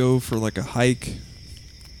kids go for like a hike,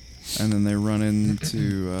 and then they run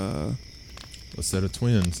into A set of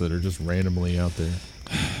twins that are just randomly out there.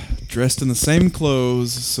 dressed in the same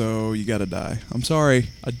clothes. So you gotta die. I'm sorry,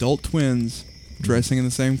 adult twins dressing in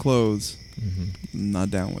the same clothes. Not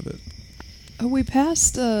down with it. Oh, we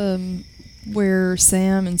passed where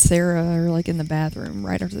Sam and Sarah are like in the bathroom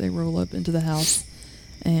right after they roll up into the house,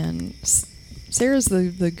 and Sarah's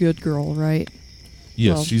the good girl, right?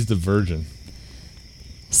 Yes, Well- she's the virgin.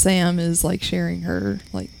 Sam is like sharing her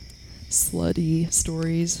like slutty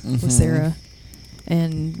stories Mhm. with Sarah,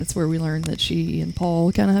 and that's where we learn that she and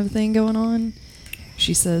Paul kind of have a thing going on.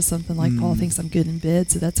 She says something like, "Paul thinks I'm good in bed,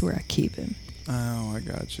 so that's where I keep him," Oh, I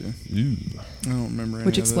got you. Ooh. I don't remember any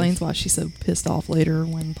which of explains this. why she's so pissed off later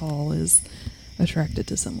when Paul is attracted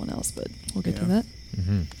to someone else. But we'll get to Yeah. that,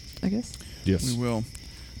 Mm-hmm. I guess. Yes. We will.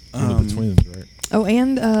 One of the twins, right? Oh,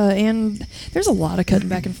 and there's a lot of cutting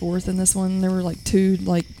back and forth in this one. There were like two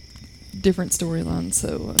like different storylines,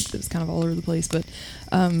 so it was kind of all over the place. But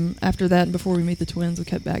after that, and before we meet the twins, we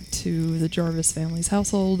cut back to the Jarvis family's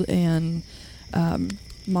household, and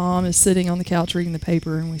Mom is sitting on the couch reading the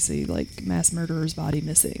paper, and we see like mass murderer's body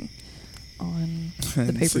missing on the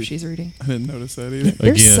didn't paper see- she's reading. I didn't notice that either.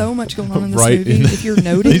 There's Again, so much going on in this right movie. in the- If you're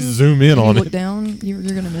noting, They zoom in and on you look it. down, you're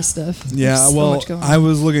gonna miss stuff. Yeah, There's so well, much going on. I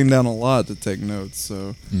was looking down a lot to take notes,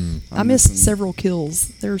 so I missed several kills.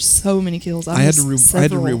 There were so many kills. I had to missed I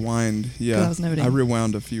had to several. rewind. Yeah, I was noting. I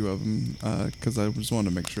rewound a few of them because I just wanted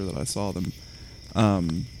to make sure that I saw them.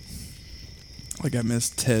 Like I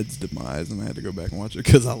missed Ted's demise, and I had to go back and watch it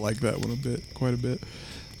because I like that one quite a bit.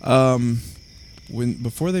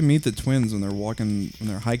 Before they meet the twins, when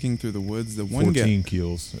they're hiking through the woods, the one 14 guy,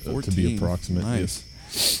 kills, to 14, be approximate. Nice.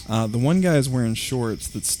 The one guy is wearing shorts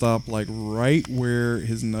that stop like right where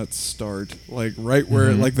his nuts start, like right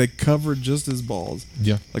where like they cover just his balls.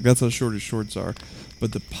 Yeah. Like that's how short his shorts are.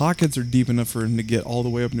 But the pockets are deep enough for him to get all the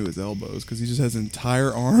way up into his elbows because he just has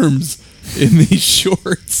entire arms in these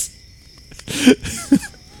shorts.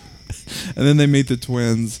 And then they meet the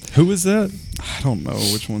twins. Who is that? I don't know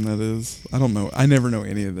which one that is. I don't know. I never know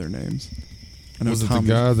any of their names. I know Was it Tommy.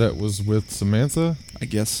 the guy that was with Samantha? I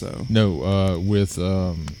guess so. No, with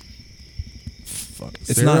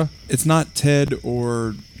Sarah? It's not Ted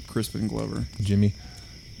or Crispin Glover. Jimmy.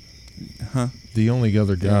 Huh? The only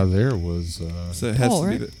other guy there was So it has Paul, to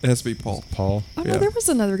right? be it has to be Paul. Paul. Oh, Yeah. no, there was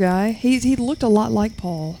another guy. He looked a lot like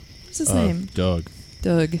Paul. What's his name? Doug.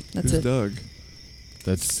 Doug. That's Who's it. Doug?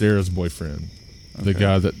 That's Sarah's boyfriend. The Okay.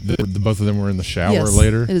 guy that the both of them were in the shower Yes,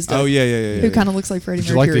 later. It is Doug, Oh yeah. who kind of looks like Freddie Would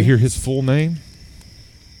you Mercury. like to hear his full name?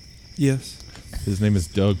 Yes. His name is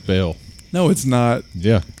Doug Bell. No, it's not.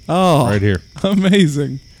 Yeah, Oh, right here.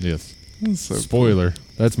 Amazing. Yes. That's so cool. Spoiler.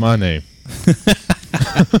 That's my name.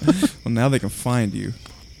 Well, now they can find you.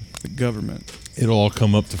 The government. It'll all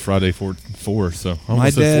come up to Friday 4, so I My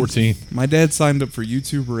almost said dad, 14. my dad signed up for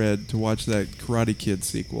YouTube Red to watch that Karate Kid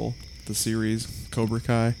sequel, the series Cobra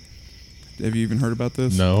Kai. Have you even heard about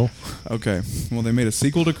this? No. Okay. Well, they made a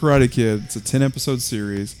sequel to Karate Kid. It's a 10-episode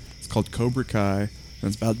series. It's called Cobra Kai, and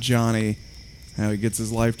it's about Johnny, how he gets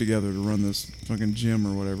his life together to run this fucking gym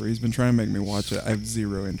or whatever. He's been trying to make me watch it. I have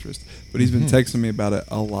zero interest, but he's been texting me about it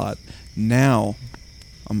a lot. Now,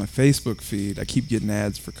 on my Facebook feed, I keep getting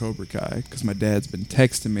ads for Cobra Kai because my dad's been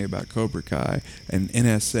texting me about Cobra Kai and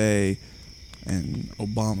NSA and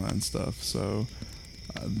Obama and stuff. So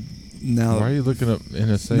now, Why are you looking up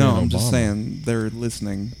NSA? no, and I'm just Obama? saying they're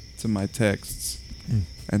listening to my texts, Mm.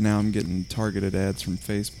 and now I'm getting targeted ads from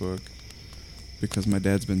Facebook because my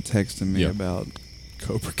dad's been texting me Yeah. about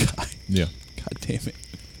Cobra Kai. Yeah. God damn it.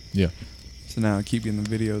 Yeah. So now I keep getting the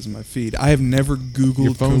videos in my feed. I have never Googled.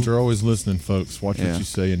 Your phones are always listening, folks. Watch Yeah. what you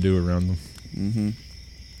say and do around them.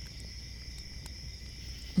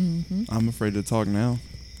 Mm-hmm. I'm afraid to talk now.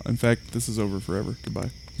 In fact, this is over forever. Goodbye.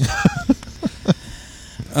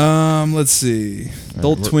 Let's see.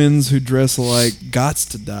 Adult we're- twins who dress alike gots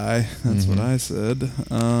to die. That's what I said.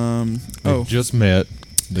 They just met.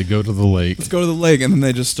 They go to the lake. Let's go to the lake, and then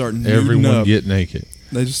they just start nuding Everyone up. get naked.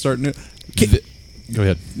 They just start nuding. Go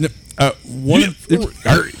ahead.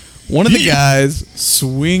 One of the guys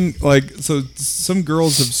swing so. Some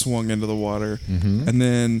girls have swung into the water, and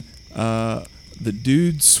then the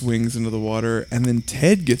dude swings into the water, and then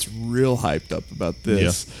Ted gets real hyped up about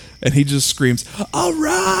this, and he just screams, "All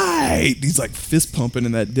right!" He's like fist pumping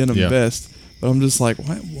in that denim vest, but I'm just like,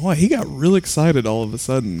 why? He got real excited all of a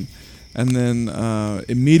sudden, and then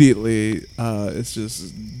immediately it's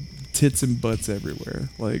just tits and butts everywhere,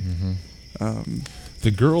 like. The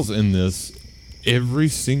girls in this, every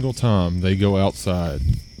single time they go outside,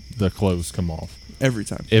 the clothes come off. Every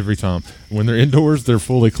time. Every time. When they're indoors, they're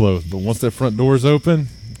fully clothed. But once that front door is open,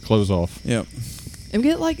 clothes off. Yep. And we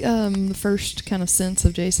get the first kind of sense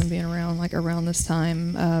of Jason being around, around this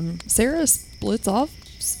time. Sarah splits off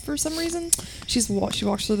for some reason. She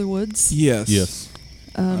walks through the woods. Yes. Yes.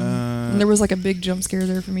 And there was a big jump scare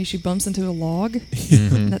there for me. She bumps into a log.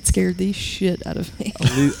 And that scared the shit out of me.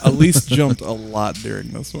 Elise jumped a lot during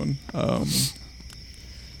this one.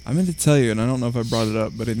 I meant to tell you, and I don't know if I brought it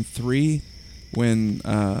up, but in 3, when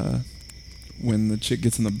the chick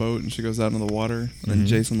gets in the boat and she goes out into the water, and then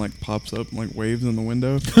Jason pops up and waves in the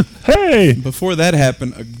window. Hey! Before that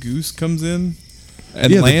happened, a goose comes in and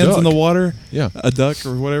Yeah, the lands in the duck. water. Yeah. A duck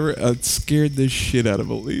or whatever. It scared the shit out of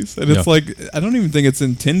Elise. And it's Yeah. I don't even think it's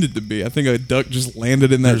intended to be. I think a duck just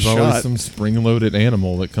landed in that There's shot. always some spring-loaded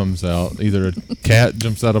animal that comes out. Either a cat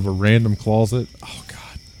jumps out of a random closet, Oh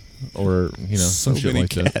God. or So some shit many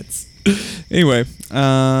like that. cats. Anyway,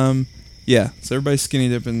 yeah. So everybody's skinny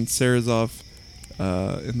dipping. Sarah's off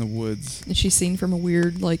in the woods. And she's seen from a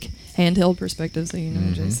weird, handheld perspective, so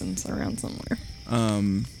Jason's around somewhere.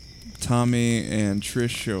 Tommy and Trish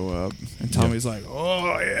show up, and Tommy's like,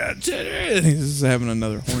 "Oh yeah, titty," and he's just having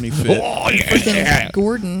another horny fit. Oh, Freaking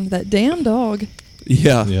Gordon, that damn dog,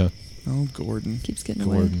 Yeah. Yeah. Oh, Gordon. keeps getting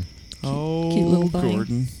away. Gordon. Cute little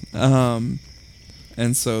Gordon.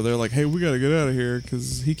 And so they're like, "Hey, we gotta get out of here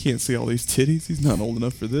because he can't see all these titties. He's not old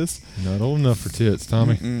enough for this." Not old enough for tits,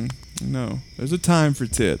 Tommy. No, there's a time for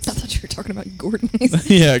tits. I thought you were talking about Gordon.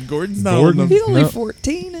 Yeah, Gordon's not Gordon? old He's enough. only No.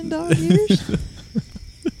 14 in dog years.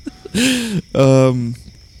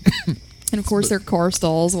 And of course, their car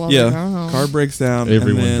stalls while they're going home. Car breaks down.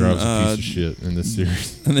 Everyone and then, drives a piece of shit in this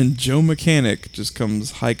series. And then Joe Mechanic just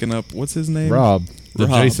comes hiking up. What's his name? Rob, the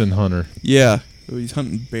Rob. Jason hunter. Yeah. He's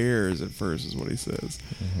hunting bears at first, is what he says.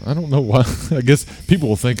 I don't know why. I guess people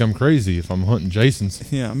will think I'm crazy if I'm hunting Jasons.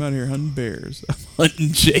 Yeah, I'm out here hunting bears. I'm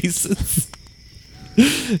hunting Jasons.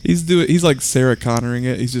 He's like Sarah Connoring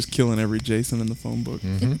it. He's just killing every Jason in the phone book.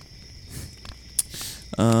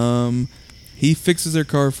 He fixes their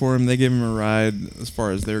car for him. They give him a ride as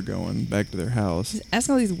far as they're going back to their house. He's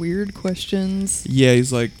asking all these weird questions. Yeah,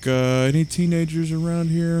 he's like, any teenagers around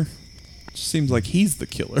here? Just seems like he's the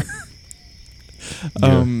killer.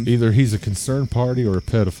 Yeah. Either he's a concerned party or a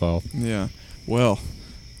pedophile. Yeah. Well,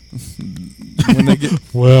 when they get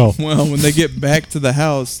when they get back to the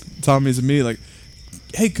house, Tommy's immediately like,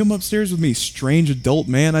 "Hey, come upstairs with me, strange adult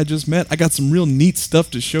man I just met. I got some real neat stuff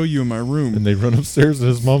to show you in my room." And they run upstairs and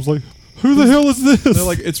his mom's like, Who the hell is this? They're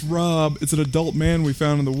like, it's Rob. It's an adult man we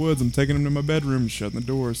found in the woods. I'm taking him to my bedroom, shutting the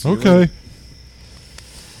door. Okay.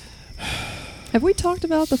 Have we talked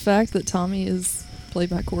about the fact that Tommy is played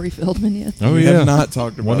by Corey Feldman yet? Oh, we yeah. have not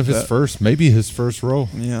talked about one of his that. first, maybe his first role.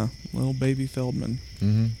 Yeah, little baby Feldman.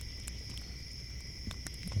 Mm-hmm.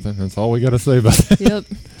 That's all we got to say about that. Yep.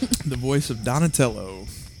 The voice of Donatello.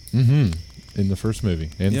 Mm-hmm. In the first movie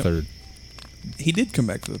and third. He did come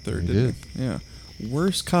back for the third, He didn't he? Yeah.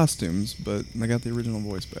 Worse costumes, but they got the original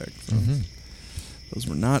voice back. So those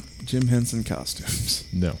were not Jim Henson costumes.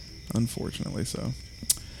 No. Unfortunately so.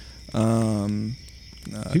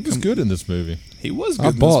 He was good in this movie. He was good I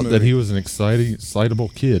in bought this that movie. he was an excitable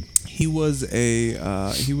kid. He was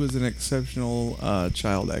an exceptional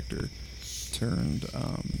child actor turned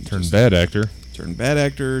Bad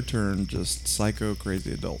actor. turned just psycho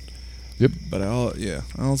crazy adult. Yep. But I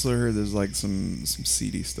also heard there's like some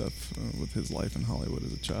seedy stuff with his life in Hollywood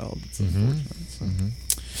as a child. It's unfortunate. So.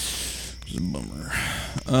 Which is a bummer.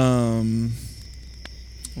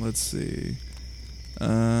 Let's see. I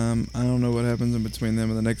don't know what happens in between them,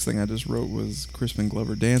 and the next thing I just wrote was Crispin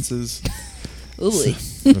Glover dances. Ooh.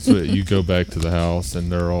 That's what you go back to the house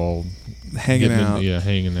and they're all hanging out.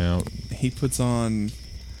 hanging out. He puts on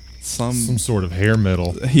some sort of hair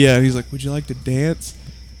metal. Yeah, he's like, "Would you like to dance?"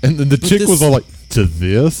 And then the chick was all like, "To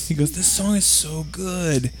this?" He goes, "This song is so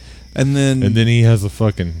good." And then he has a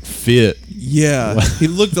fucking fit. yeah, he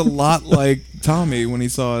looked a lot like Tommy when he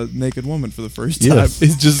saw a naked woman for the first time. Yes.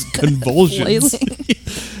 It's just convulsions. Flailing.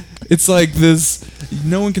 It's like this.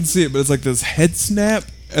 No one can see it, but it's like this head snap,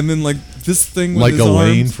 and then like this thing with Like his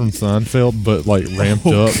Elaine arms. from Seinfeld, but like ramped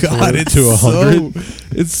Oh, up God, it's to 100.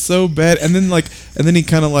 It's so bad. And then he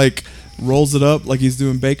kind of like rolls it up like he's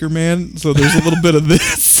doing Baker Man. So there's a little bit of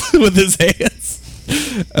this with his hands.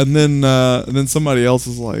 And then somebody else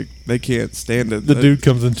is like, they can't stand it. The dude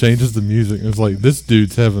comes and changes the music. It's like, this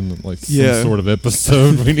dude's having like some Yeah. sort of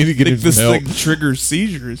episode. We need to get him this some help. thing triggers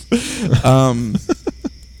seizures.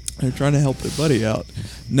 They're trying to help their buddy out.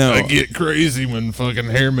 No, I get crazy when fucking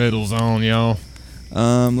hair metal's on, y'all.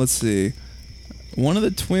 let's see. One of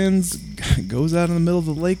the twins goes out in the middle of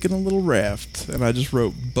the lake in a little raft, and I just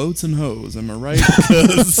wrote boats and hoes. Am I right?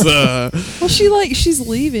 'Cause, Well, she's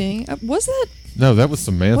leaving. Was that No, that was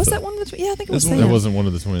Samantha. was that one of the twins? Yeah, I think it was That's one- Sam. That wasn't one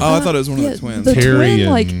of the twins. Oh, I thought it was one yeah, of the twins. The Terry twin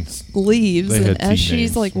like and leaves, they and had as two she's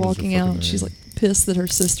names. like What was her walking fucking out, she's name? like pissed that her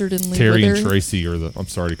sister didn't leave Terry with and her. Tracy are the. I'm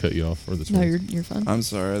sorry to cut you off. Or the twins. No, you're fine. I'm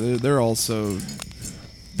sorry. They're also.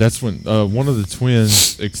 That's when one of the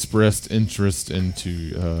twins expressed interest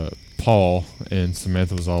into Paul, and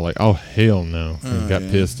Samantha was all like, "Oh hell no!" and Oh, got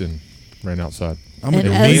yeah. pissed and ran outside. I'm And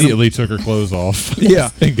gonna as- go Immediately took her clothes off. Yeah.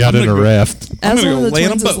 and got I'm in a gonna go- raft. I'm As gonna one go of the lay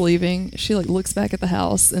on a twins is boat. leaving, she like looks back at the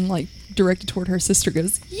house and like directed toward her sister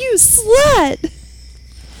goes, "You slut!"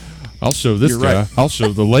 I'll show this You're guy. right. I'll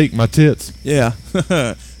show the lake my tits. Yeah.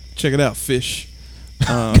 Check it out, fish.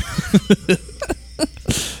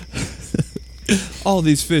 All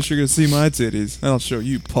these fish are going to see my titties. I'll show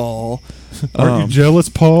you, Paul. Aren't you jealous,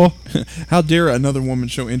 Paul? How dare another woman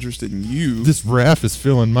show interest in you? This raft is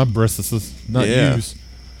filling my breasts, not Yeah. yours.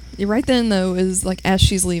 Right then though is like as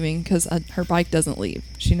she's leaving because her bike doesn't leave.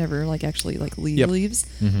 She never like actually like Yep. leaves.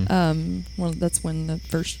 Mhm. That's when the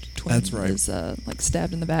first twin That's right. is like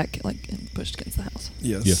stabbed in the back like and pushed against the house.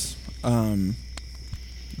 Yes. Yes.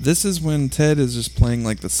 This is when Ted is just playing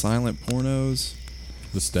like the silent pornos.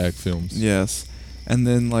 The Stag films. Yes. And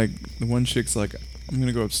then like the one chick's like, "I'm going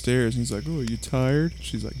to go upstairs." And he's like, "Oh, are you tired?"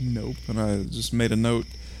 She's like, "Nope." And I just made a note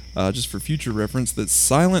just for future reference that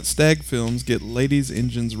silent stag films get ladies'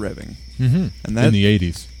 engines revving. Mm-hmm. And that in the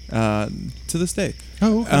 80s. to this day.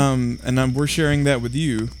 Oh, And we're sharing that with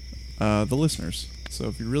you, the listeners. So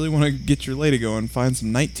if you really want to get your lady going, find some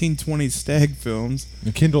 1920s stag films.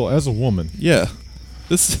 And Kendall, as a woman, Yeah.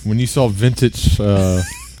 This when you saw vintage,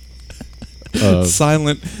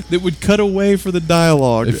 silent that would cut away for the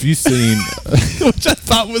dialogue, if you seen which I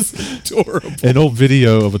thought was adorable. an old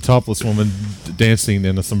video of a topless woman dancing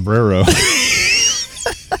in a sombrero,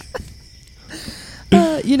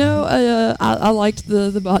 I liked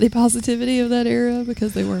the body positivity of that era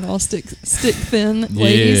because they weren't all stick thin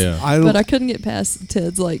ladies. Yeah. But I couldn't get past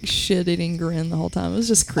Ted's like shit eating grin the whole time. It was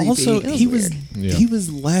just creepy. Also, It he was weird. Yeah. he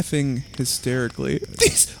was laughing hysterically.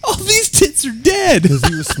 All these tits are dead. because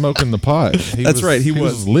he was smoking the pot. That's right, he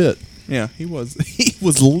was. lit. Yeah, he was. He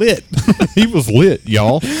was lit. He was lit,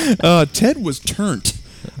 y'all. Ted was turnt.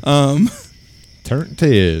 Turn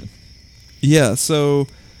Ted. Yeah. So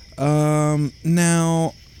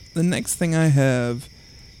now the next thing I have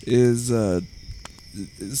is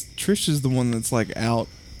Trish is the one that's like out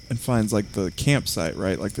and finds like the campsite,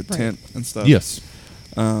 right? Like the Right. tent and stuff. Yes.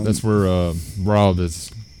 That's where Rob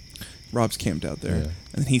is. Rob's camped out there, Yeah.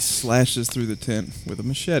 and he slashes through the tent with a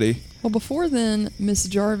machete. Well, before then, Mrs.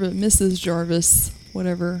 Jarvis,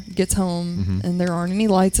 whatever, gets home, and there aren't any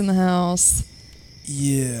lights in the house.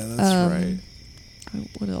 Yeah, that's right.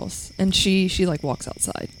 What else? And she like walks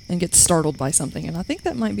outside and gets startled by something, and I think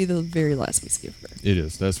that might be the very last we see of her. It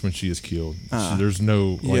is. That's when she is killed. There's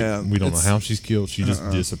no, like, Yeah, we don't know it's- how she's killed. She just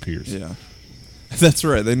disappears. Yeah, that's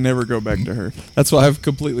right. They never go back to her. That's why I've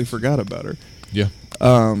completely forgot about her. Yeah.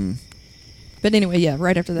 But anyway, yeah,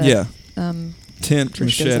 right after that. Yeah. Tent, Trish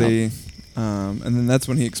goes machete, and then that's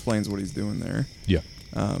when he explains what he's doing there. Yeah.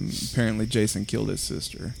 Apparently, Jason killed his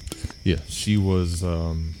sister. Yeah. She was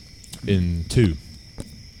in 2.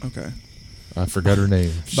 Okay. I forgot her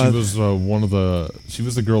name. She was she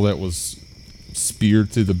was the girl that was speared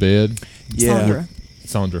through the bed. Yeah.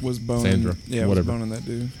 Sandra. Was boning. Sandra. Yeah, whatever. was boning that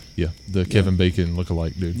dude. Yeah. The Kevin Bacon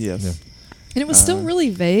lookalike dude. Yes. Yeah. And it was still really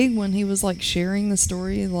vague when he was like sharing the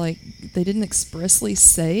story. Like they didn't expressly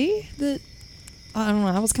say that. I don't know.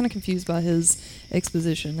 I was kind of confused by his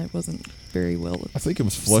exposition. It wasn't very well. I think it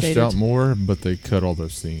was fleshed stated. out more, but they cut all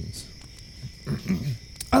those scenes.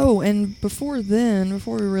 Oh, and before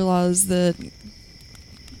we realized that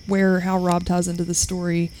how Rob ties into the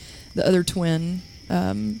story, the other twin,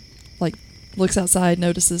 like looks outside,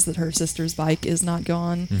 notices that her sister's bike is not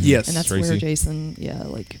gone. Yes. And that's Tracy. where Jason,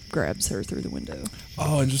 like grabs her through the window.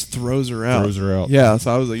 Oh, and just throws her out. Yeah.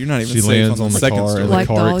 So I was like, you're not even She safe lands on on the the second car story. and Black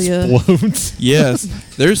the car Dahlia. explodes.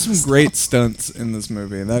 Yes, there's some great stunts in this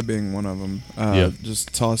movie, and that being one of them. Yeah.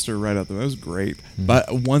 Just tossed her right out the. It was great,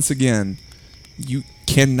 but once again, you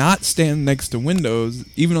cannot stand next to windows,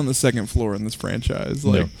 even on the second floor in this franchise.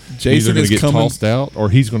 Like No. Jason He's is get coming, tossed out, or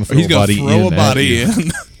he's going to or he's throw a going body to throw in. a body at you.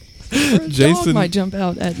 in. Or a Jason dog might jump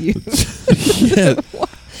out at you. Yeah,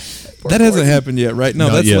 Poor that hasn't Gordon. happened yet, right? No,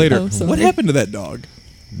 Not that's yet. later. Oh, sorry. What happened to that dog?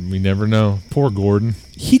 We never know. Poor Gordon.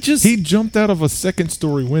 He Jumped out of a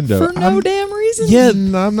second-story window. For no damn reason. Yeah.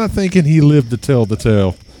 I'm not thinking he lived to tell the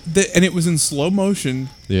tale. and it was in slow motion,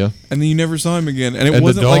 Yeah. and then you never saw him again. And it And the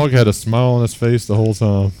wasn't dog like had a smile on his face the whole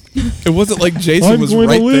time. it wasn't like Jason I'm was going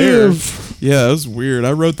to right there. live. Yeah, it was weird.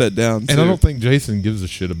 I wrote that down. And I don't think Jason gives a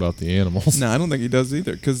shit about the animals. No, I don't think he does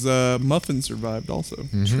either. Because Muffin survived also.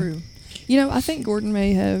 Mhm. True. I think Gordon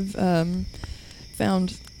may have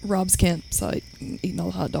found Rob's campsite, and eaten all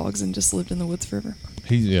the hot dogs, and just lived in the woods forever.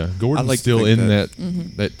 Gordon's like to still think in that.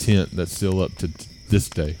 that tent that's still up to this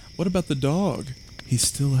day. What about the dog? He's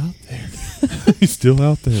still out there. He's still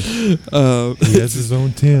out there. He has his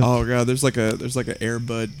own tent. Oh god, there's like an Air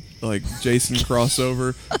Bud like Jason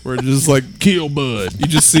crossover where it's just like Kill Bud. you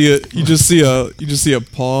just see a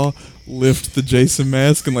paw lift the Jason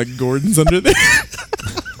mask and like Gordon's under there.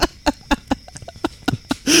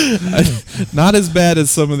 Not as bad as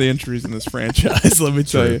some of the entries in this franchise, let me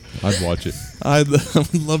tell you. I'd watch it. I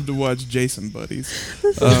would love to watch Jason Buddies.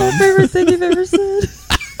 This is my favorite thing you've ever said.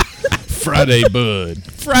 Friday Bud.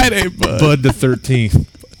 Friday Bud. Bud the 13th.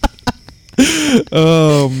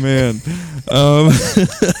 Oh man.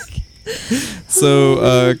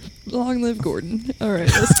 So Long live Gordon. All right,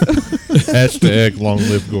 let's go. Hashtag long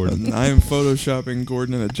live Gordon. I am photoshopping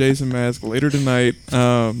Gordon in a Jason mask later tonight.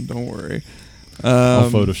 Don't worry. I'll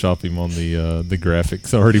Photoshop him on the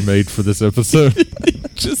graphics already made for this episode.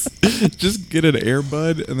 just get an Air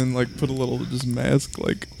Bud and then like put a little just mask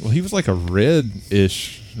like. Well, he was like a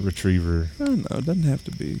red-ish retriever. I don't know. It doesn't have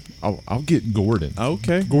to be. I'll get Gordon.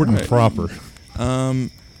 Okay. Gordon All right. proper.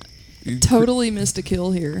 Totally missed a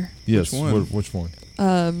kill here. Yes. Which one? Which one?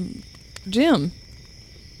 Jim.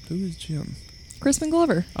 Who is Jim? Crispin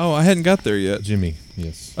Glover. Oh, I hadn't got there yet. Jimmy.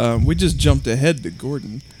 Yes. We just jumped ahead to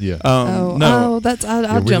Gordon. Yeah. No. That's I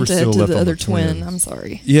Yeah, we were jumped ahead still to left the on other the twin. twins. I'm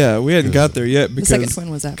sorry. Yeah, we hadn't got there yet The because second twin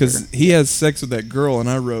was after. he has sex with that girl, and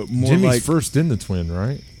I wrote more Jimmy's like first in the twin,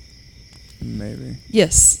 right? maybe.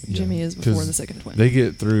 Yes, Yeah, Jimmy is before 'cause the second twin. They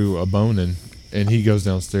get through a boning, and he goes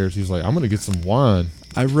downstairs. He's like, "I'm gonna get some wine.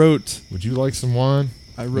 I wrote. Would you like some wine?"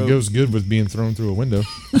 I It wrote. goes good with being thrown through a window.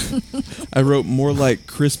 I wrote more like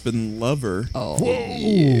Crispin Lover. Oh,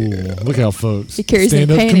 Ooh, look out, folks! He carries them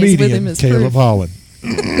Stand-up panties with comedian him as Caleb proof. Holland.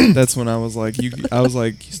 That's when I was like, you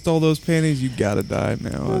stole those panties. You gotta die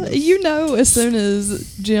now. as soon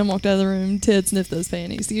as Jim walked out of the room, Ted sniffed those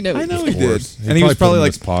panties. You know, I know he he did. did. He And he was put 'em probably in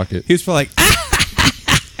like, his pocket. he was probably like,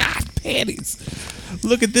 panties.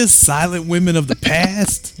 Look at this, silent women of the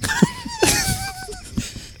past.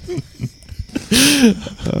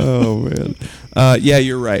 Oh man. Yeah,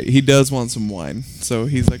 you're right. He does want some wine. So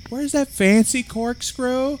he's like, "Where's that fancy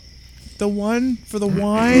corkscrew? The one for the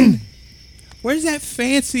wine? Where's that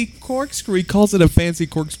fancy corkscrew?" He calls it a fancy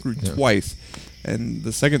corkscrew Yeah. twice. And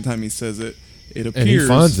the second time he says it, It appears And he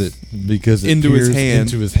finds it because it into his peers hand.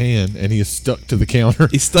 into his hand, and he is stuck to the counter.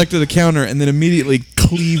 He's stuck to the counter and then immediately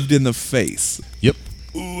cleaved in the face. Yep.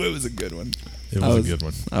 Ooh, it was a good one. It was a good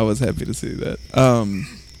one. I was happy to see that.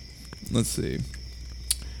 Let's see.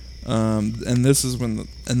 And this is when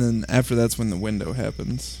and then after that's when the window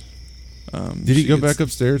happens. Did he go back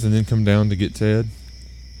upstairs and then come down to get Ted?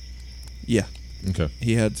 Yeah. Okay.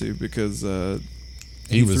 He had to because Ted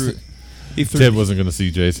wasn't going to see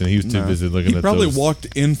Jason. He was too busy looking at He probably those, walked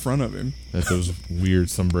in front of him. at those weird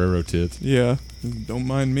sombrero tits. Yeah. Don't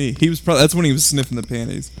mind me. He was probably that's when he was sniffing the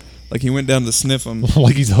panties. Like he went down to sniff them.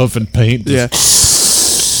 Like he's huffing paint. Yeah. And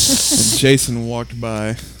Jason walked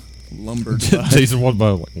by, lumbered by. Jason walked by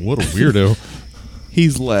like, what a weirdo.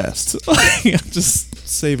 He's last. I'm just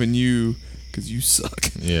saving you because you suck.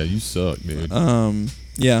 Yeah, you suck, dude.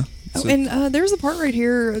 Yeah. Oh, and there's a part right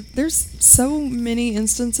here. There's so many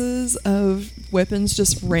instances of weapons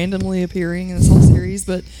just randomly appearing in this whole series,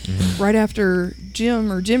 but right after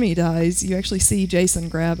Jimmy dies, you actually see Jason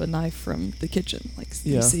grab a knife from the kitchen. Like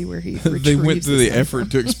you see where he they went through the this knife effort from.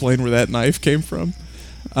 to explain where that knife came from.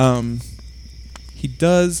 He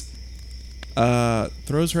does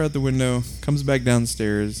throws her out the window, comes back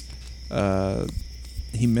downstairs.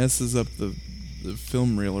 He messes up the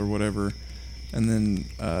film reel or whatever, and then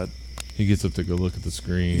he gets up to go look at the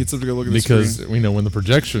screen. Because we know when the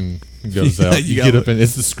projection goes out, you you get gotta up and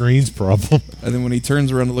it's the screen's problem. And then when he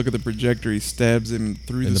turns around to look at the projector, he stabs him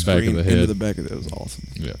through In the the back of screen the head. into the back of it. It was awesome.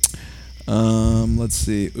 Yeah. Let's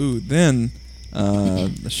see. Ooh, then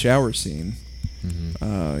the shower scene.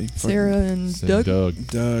 Sarah and Doug.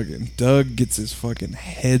 Doug gets his fucking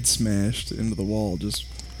head smashed into the wall, just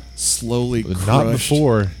slowly But crushed. not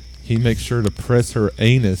before he makes sure to press her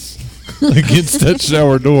anus against that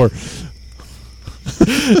shower door.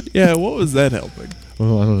 Yeah, what was that helping?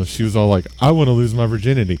 Well, I don't know. She was all like, I want to lose my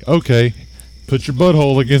virginity. Okay. Put your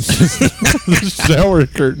butthole against the shower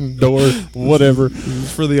curtain door, whatever.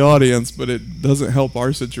 It's for the audience, but it doesn't help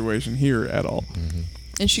our situation here at all.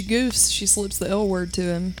 And she goofs. She slips the L word to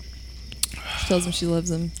him. She tells him she loves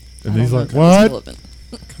him. And I he's don't like, know if that was what? relevant.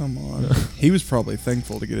 Come on. He was probably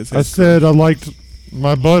thankful to get his head I said I liked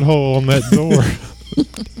my butthole on that door.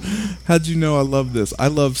 How'd you know I love this? I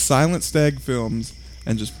love silent stag films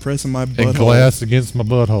and just pressing my butthole. And glass against my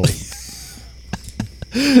butthole.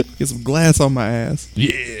 Get some glass on my ass.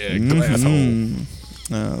 Yeah, glass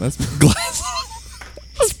hole. That's glass.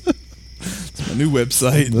 It's my new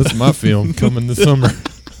website. That's my film coming this summer.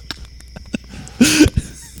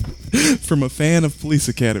 From a fan of Police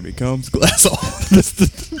Academy comes Glass Hole. That's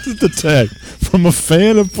the tag. From a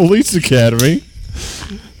fan of Police Academy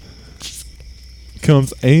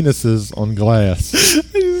comes anuses on glass. I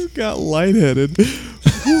just got lightheaded.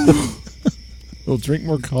 We'll drink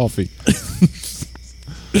more coffee.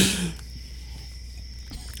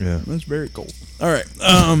 Yeah. That's very cold. All right.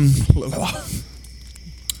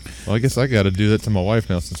 Well, I guess I got to do that to my wife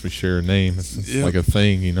now since we share a name. It's like a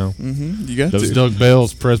thing, you know. You got Those to. Doug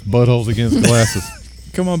Bells press buttholes against glasses.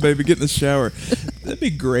 Come on, baby, get in the shower. That'd be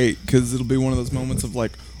great because it'll be one of those moments of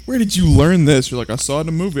like, where did you learn this? You're like, I saw it in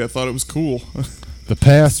a movie. I thought it was cool. The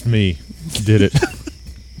past me did it.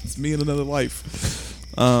 It's me in another life.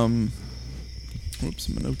 Whoops,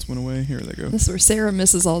 my notes went away. Here they go. This is where Sarah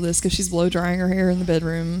misses all this because she's blow drying her hair in the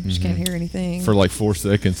bedroom. She can't hear anything. For like 4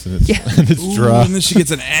 seconds and it's, Yeah. and it's Ooh, dry. and then she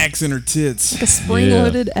gets an axe in her tits. Like a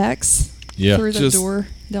spring-loaded axe Yeah. through that Just- door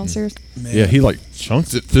downstairs. Man. Yeah, he like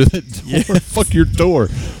chunks it through that door. Yeah. Fuck your door.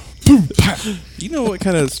 Boom, pow. You know what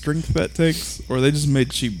kind of strength that takes? Or they just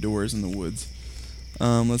made cheap doors in the woods.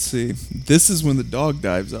 Let's see. This is when the dog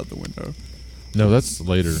dives out the window. No, that's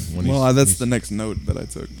later. When That's the next note that I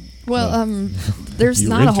took. Well, there's You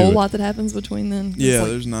were not a into whole it. lot that happens between then. 'Cause, Yeah, like,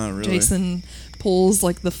 there's not really. Jason pulls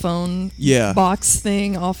like the phone Yeah. box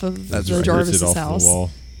thing off of That's the right. Jarvis's rips it off house. the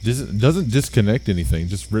wall. Doesn't disconnect anything.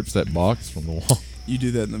 Just rips that box from the wall. You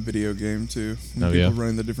do that in the video game too. When Oh, people yeah?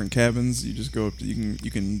 running the different cabins, you just go up to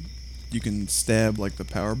you can stab like the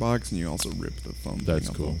power box and you also rip the phone. That's thing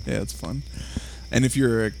off cool. Yeah, it's fun. And if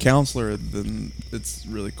you're a counselor, then it's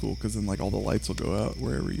really cool because then like all the lights will go out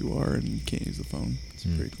wherever you are and you can't use the phone. It's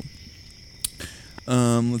pretty cool.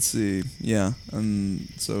 Let's see. Yeah.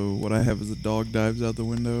 So what I have is a dog dives out the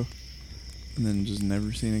window and then just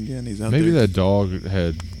never seen again. He's out Maybe there. that dog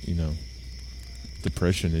had,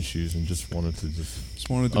 depression issues and just wanted to Just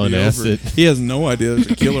wanted to be unass over. it. He has no idea there's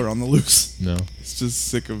a killer on the loose. No. He's just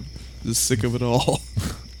sick of it all.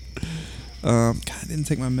 God, I didn't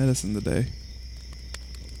take my medicine today.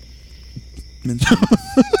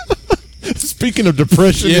 Speaking of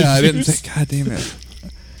depression Yeah, I didn't issues, take. God damn it.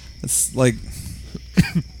 It's like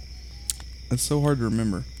it's so hard to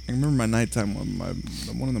remember. remember my nighttime one.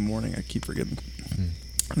 The one in the morning, I keep forgetting.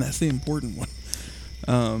 And that's the important one.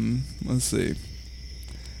 Let's see.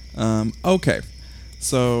 Okay.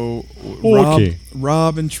 So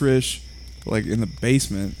Rob and Trish, like in the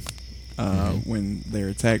basement, when they're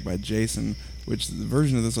attacked by Jason. Which the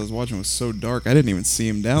version of this I was watching was so dark, I didn't even see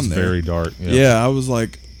him down there. Very dark. Yeah, I was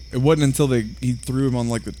like, it wasn't until he threw him on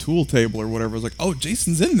like the tool table or whatever. I was like, oh,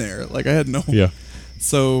 Jason's in there. Like I had no. Yeah.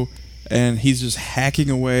 So, and he's just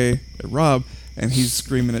hacking away at Rob, and he's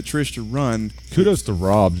screaming at Trish to run. Kudos to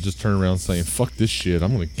Rob to just turn around saying, "Fuck this shit!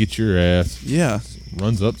 I'm gonna get your ass." Yeah.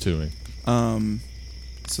 Runs up to him.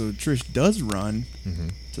 So Trish does run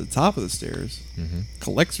to the top of the stairs,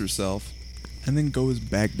 collects herself, and then goes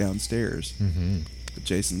back downstairs. But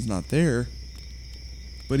Jason's not there.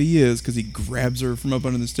 But he is, because he grabs her from up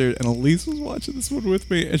under the stairs. And Elise was watching this one with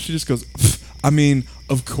me, and she just goes, I mean,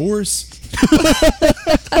 of course.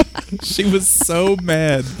 She was so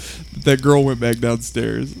mad that girl went back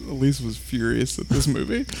downstairs. Elise was furious at this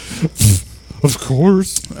movie. Of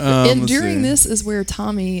course. And during this is where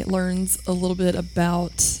Tommy learns a little bit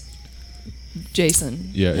about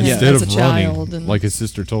Jason. Yeah, instead as of a child running like his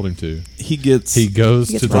sister told him to, he goes to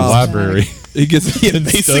the Rob's library. He gets and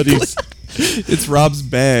studies. It's Rob's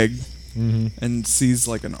bag, and sees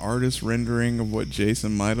like an artist rendering of what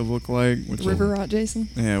Jason might have looked like. Which River Rot Jason?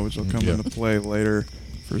 Yeah, which will come into play later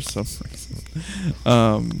for some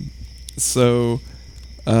reason.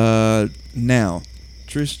 Now,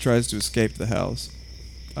 Trish tries to escape the house,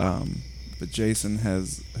 but Jason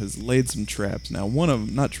has laid some traps. Now, one of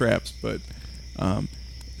them, not traps, but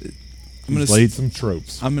He's laid some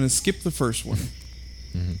tropes. I'm going to skip the first one.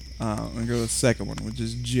 I'm going to go to the second one, which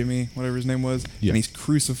is Jimmy, whatever his name was, and he's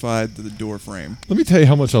crucified to the door frame. Let me tell you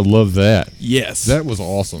how much I love that. Yes. That was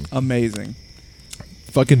awesome. Amazing.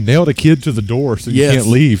 Fucking nailed a kid to the door so you can't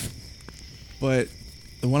leave. But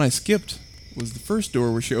the one I skipped was the first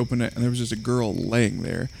door where she opened it, and there was just a girl laying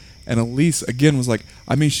there. And Elise, again, was like,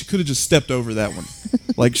 I mean, she could have just stepped over that one.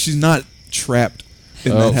 Like, she's not trapped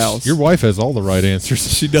in that house. Your wife has all the right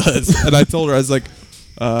answers. She does. And I told her, I was like,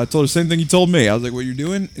 I told her the same thing you told me. I was like, what you're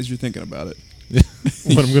doing is you're thinking about it.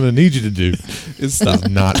 What I'm going to need you to do is stop.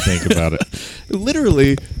 Not think about it.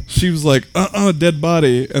 Literally, she was like, dead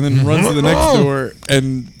body, and then runs to the next door,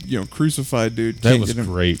 and, crucified dude. That was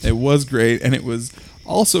great. It was great, and it was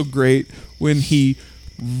also great when he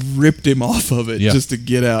ripped him off of it just to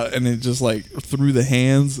get out, and it just like through the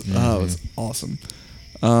hands. It was awesome.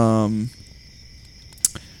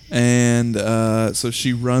 So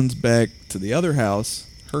she runs back to the other house.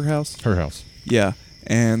 Her house. Yeah.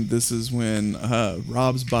 And this is when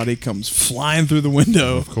Rob's body comes flying through the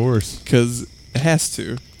window. Of course. Because it has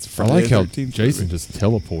to. I like how Jason just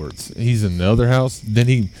teleports. He's in the other house, then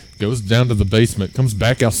he goes down to the basement, comes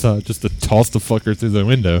back outside just to toss the fucker through the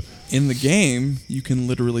window. In the game, you can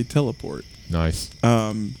literally teleport. Nice.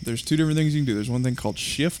 There's two different things you can do. There's one thing called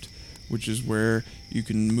shift, which is where you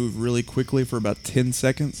can move really quickly for about 10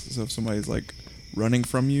 seconds. So if somebody's like running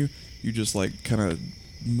from you, you just like kind of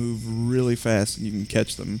move really fast and you can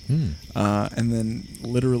catch them. And then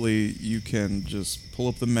literally you can just pull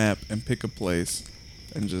up the map and pick a place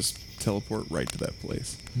and just teleport right to that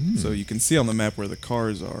place. So you can see on the map where the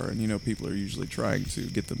cars are, and people are usually trying to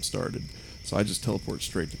get them started. So I just teleport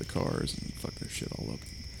straight to the cars and fuck their shit all up.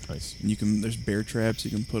 Nice. And there's bear traps.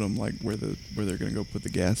 You can put them like where they're gonna go put the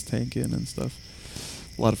gas tank in and stuff.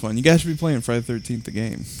 A lot of fun. You guys should be playing Friday the 13th the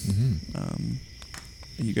game.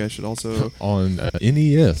 And you guys should also on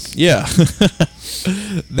NES. Yeah,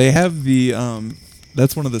 they have the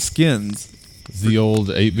that's one of the skins. The old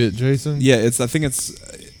 8-bit Jason. Yeah, I think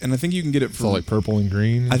you can get it for like purple and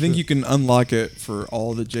green. I think you can unlock it for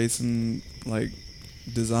all the Jason like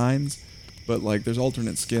designs, but like there's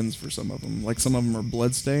alternate skins for some of them. Like some of them are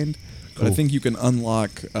bloodstained, but I think you can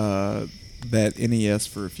unlock that NES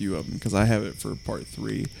for a few of them because I have it for part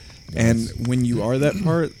 3. Nice. And when you are that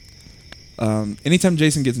part, anytime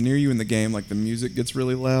Jason gets near you in the game, like the music gets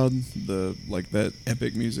really loud, that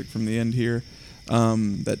epic music from the end here,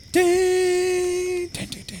 that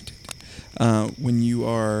when you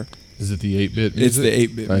are. Is it the 8-bit music? It's the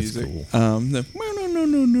 8-bit That's music. Cool. No.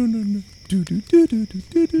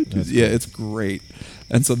 Yeah, it's great.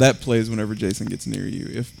 And so that plays whenever Jason gets near you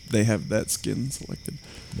if they have that skin selected.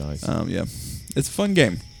 Nice. Yeah, it's a fun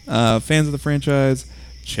game. Fans of the franchise,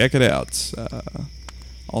 check it out.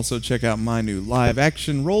 Also, check out my new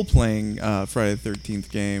live-action role-playing Friday the 13th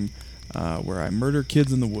game where I murder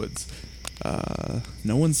kids in the woods.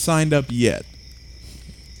 No one's signed up yet.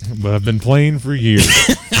 But I've been playing for years.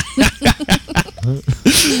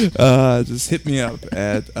 Just hit me up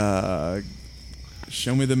at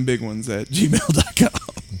showmethem@gmail.com.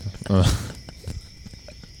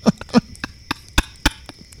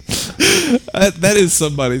 That is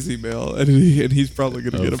somebody's email, and he's probably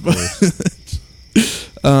going to get a bunch.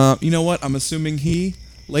 You know what? I'm assuming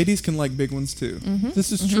ladies can like big ones too. Mm-hmm.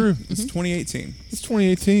 This is true. It's 2018. It's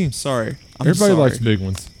 2018. Sorry. Everybody likes big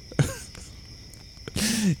ones.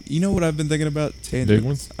 You know what I've been thinking about? Tangent. Big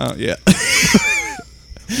ones? Yeah.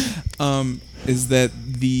 Is that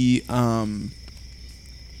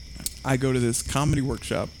I go to this comedy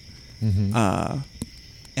workshop,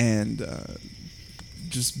 and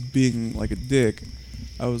just being like a dick,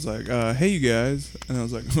 I was like, hey, you guys. And I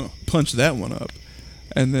was like, punch that one up.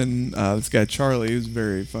 And then this guy, Charlie, he was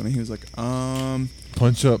very funny. He was like,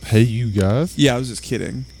 Punch up, hey, you guys? Yeah, I was just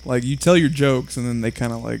kidding. Like, you tell your jokes, and then they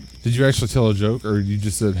kind of like... Did you actually tell a joke, or you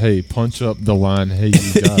just said, hey, punch up the line, hey,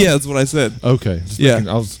 you guys? Yeah, that's what I said. Okay.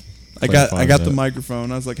 I got the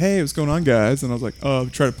microphone. I was like, hey, what's going on, guys? And I was like,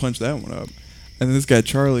 try to punch that one up. And then this guy,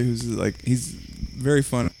 Charlie, who's like, he's very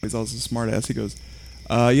funny. He's also a smart ass. He goes,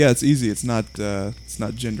 yeah, it's easy. It's not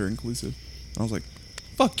gender inclusive. And I was like,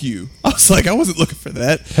 fuck you. I was like, I wasn't looking for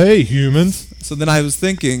that. Hey, humans. So then I was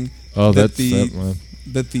thinking that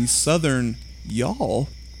the southern y'all.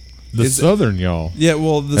 Southern y'all. Yeah,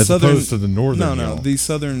 well, the as southern. As opposed to the northern y'all. The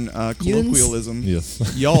southern colloquialism.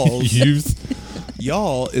 Yes. Y'all's. Youth.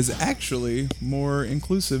 Y'all is actually more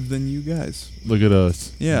inclusive than you guys. Look at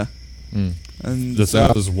us. Yeah. Mm. And the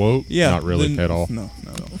South is woke? Yeah. Not really at all. No,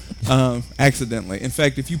 not at all. Accidentally. In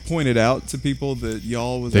fact, if you pointed out to people that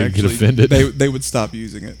y'all was They'd get offended. They would stop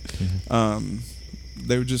using it. Mm-hmm.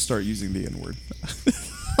 They would just start using the N-word.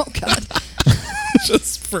 Oh, God.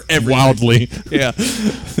 Just for everything. Wildly. Yeah.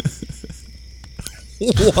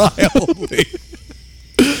 Wildly.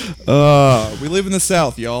 We live in the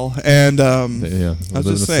South, y'all, and yeah, I was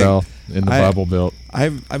just saying, South in the Bible Belt.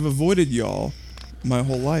 I've avoided y'all my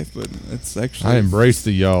whole life, but it's actually I embrace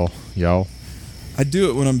the y'all. I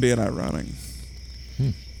do it when I'm being ironic.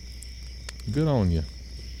 Good on you,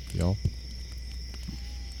 y'all.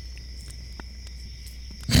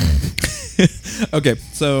 Okay,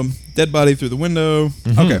 so dead body through the window.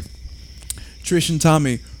 Mm-hmm. Okay, Trish and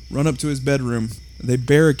Tommy run up to his bedroom. They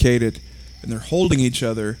barricade it, and they're holding each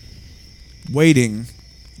other, waiting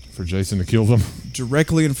for Jason to kill them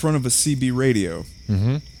directly in front of a CB radio.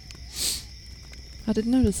 Mm-hmm. I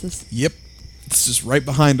didn't notice this. Yep, it's just right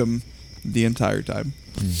behind them the entire time.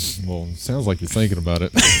 Well, it sounds like you're thinking about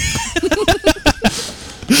it.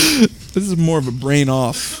 This is more of a brain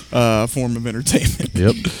off form of entertainment.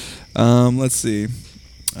 Yep. Let's see.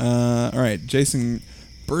 All right, Jason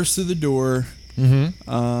bursts through the door.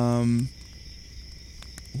 Mm-hmm.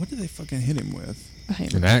 What did they fucking hit him with?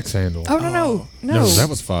 An axe handle. Oh, no. No, that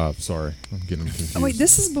was 5. Sorry. I'm getting confused. Oh, wait,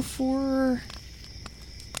 this is before...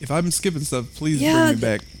 If I'm skipping stuff, please bring me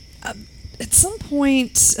back. At some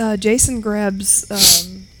point, Jason grabs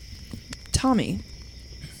Tommy.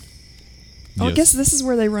 Oh, Yes. I guess this is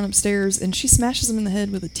where they run upstairs, and she smashes him in the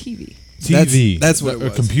head with a TV. TV. That's what it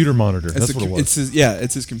was. A computer monitor. That's what it was.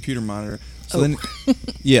 It's his computer monitor. So then,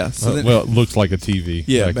 yeah. So then, well, it looks like a TV.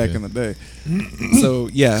 Yeah, back in the day. So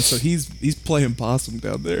he's playing possum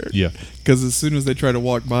down there. Yeah. Because as soon as they try to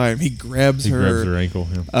walk by him, he grabs her. Grabs her ankle.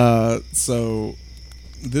 Yeah. So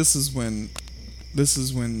this is when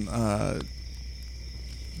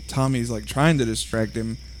Tommy's like trying to distract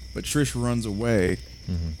him, but Trish runs away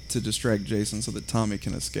to distract Jason so that Tommy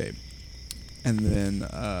can escape. And then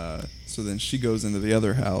so then she goes into the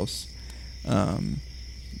other house.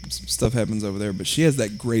 Some stuff happens over there, but she has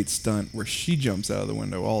that great stunt where she jumps out of the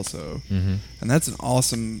window also, and that's an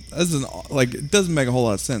awesome. It doesn't make a whole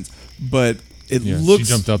lot of sense, but it looks. She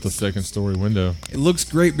jumped out the second story window. It looks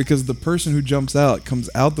great because the person who jumps out comes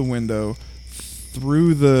out the window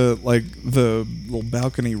through the little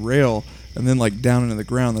balcony rail and then down into the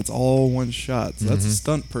ground. That's all one shot. So that's a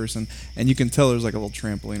stunt person, and you can tell there's like a little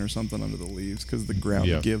trampoline or something under the leaves because the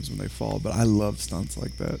ground gives when they fall. But I love stunts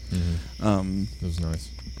like that. It was nice.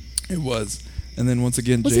 It was. And then once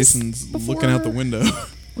again, Was Jason's looking out the window.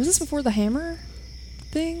 Was this before the hammer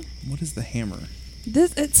thing? What is the hammer?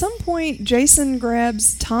 At some point, Jason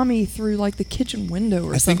grabs Tommy through the kitchen window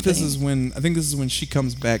or something. I think this is when she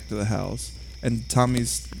comes back to the house, and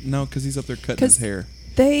Tommy's because he's up there cutting his hair.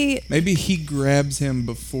 Maybe he grabs him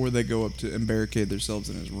before they go up to and barricade themselves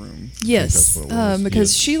in his room. Yes, I think that's what it was.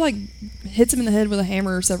 because she hits him in the head with a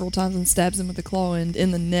hammer several times and stabs him with a claw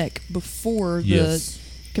in the neck before the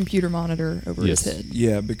computer monitor over his head.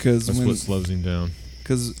 Yeah, because that's what slows him down.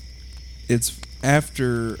 Because it's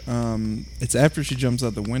after she jumps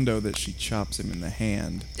out the window that she chops him in the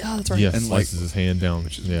hand. Oh, that's right. Yeah, And, slices his hand down,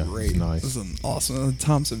 Which is yeah, great. It's nice. This is an awesome.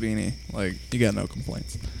 Tom Savini, like, you got no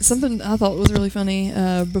complaints. Something I thought was really funny,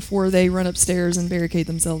 before they run upstairs and barricade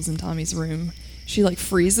themselves in Tommy's room, she like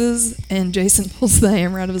freezes and Jason pulls the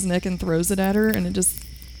hammer out of his neck and throws it at her, and it just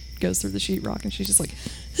goes through the sheetrock, and she's just like,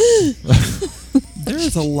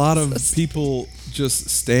 There's a lot of people just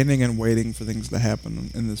standing and waiting for things to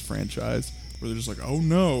happen in this franchise where they're just like, oh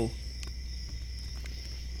no.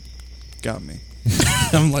 Got me.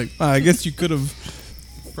 I'm like, I guess you could have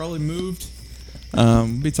probably moved. We'll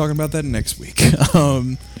be talking about that next week.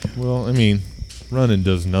 Well, I mean, running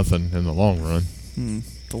does nothing in the long run.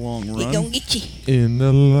 The long run. "We gonna get you." In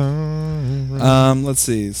the long run. Let's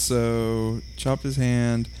see. So, chopped his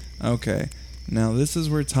hand. Okay. Now, this is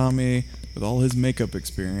where Tommy, with all his makeup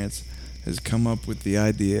experience, has come up with the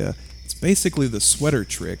idea. It's basically the sweater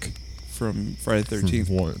trick from Friday the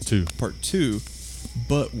 13th, Part 2,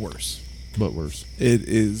 but worse. But worse. It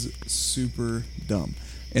is super dumb.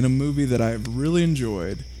 In a movie that I've really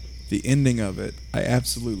enjoyed, the ending of it, I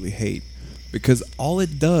absolutely hate. Because all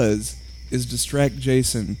it does is distract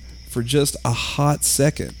Jason for just a hot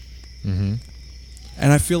second. Mm-hmm.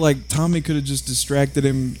 And I feel like Tommy could have just distracted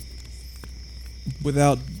him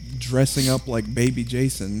without dressing up like baby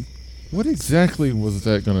Jason. What exactly was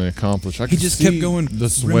that going to accomplish? He just kept going, the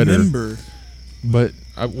sweater. remember. But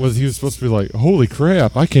he was supposed to be like, holy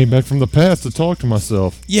crap, I came back from the past to talk to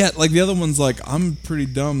myself. Yeah, like the other one's like, I'm pretty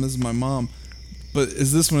dumb, this is my mom. But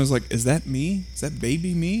is this one is like, is that me? Is that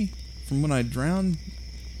baby me from when I drowned?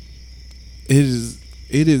 It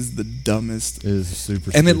is the dumbest. It is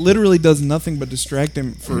super And it stupid. literally does nothing but distract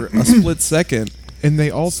him for a split second. And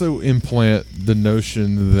they also implant the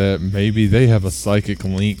notion that maybe they have a psychic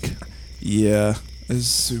link Yeah, it's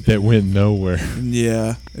super. that went nowhere.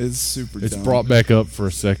 Yeah, it's super It's dumb. brought back up for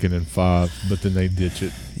a second in 5, but then they ditch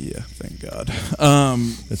it. Yeah, thank God.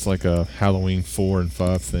 It's like a Halloween 4 and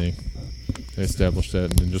 5 thing. They establish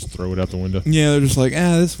that and then just throw it out the window. Yeah, they're just like,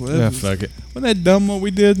 this Yeah, fuck it. wasn't that dumb what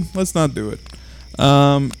we did? Let's not do it.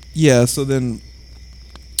 Yeah, so then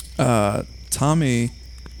Tommy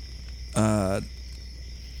Kind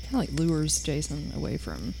of like lures Jason away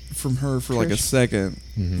from. her for like a Trish. second,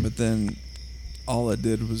 Mhm. but then all it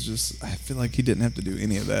did was just, I feel like he didn't have to do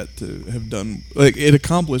any of that to have done, like, it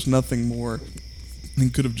accomplished nothing more than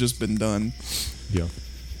could have just been done Yeah.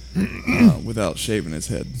 without shaving his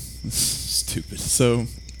head. Stupid. So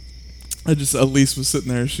Elise was sitting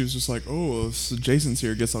there, she was just like, oh, so Jason's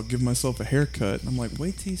here, I guess I'll give myself a haircut. And I'm like,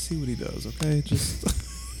 wait till you see what he does, okay? Just,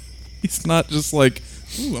 he's not just like,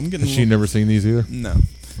 ooh, I'm getting Has she never seen these either? No.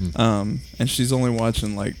 And she's only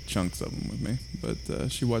watching like chunks of them with me,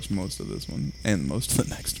 but she watched most of this one and most of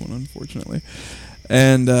the next one, unfortunately.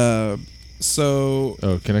 And so,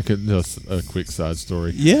 Oh, can I get just a quick side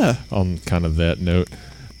story? yeah, On kind of that note,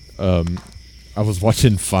 I was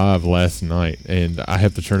watching 5 last night, and I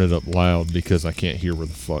have to turn it up loud because I can't hear where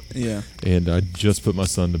the fuck. yeah, And I just put my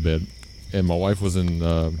son to bed, and my wife was in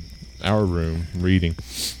our room reading.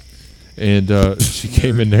 And she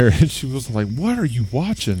came in there, and she was like, "What are you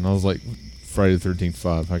watching?" And I was like, "Friday the 13th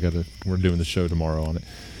 5. We're doing the show tomorrow on it."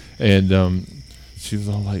 And she was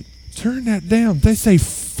all like, "Turn that down. They say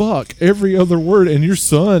fuck every other word, and your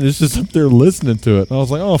son is just up there listening to it." And I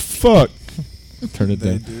was like, "Oh fuck." Turn it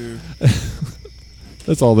they down. do.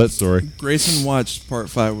 That's all that story. Grayson watched part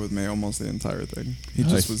 5 with me, almost the entire thing. He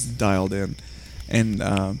Nice. just was dialed in,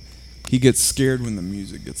 and he gets scared when the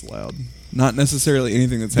music gets loud. Not necessarily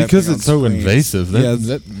anything that's Because happening it's so on screen. invasive. Yeah,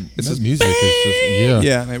 That just music is just, yeah.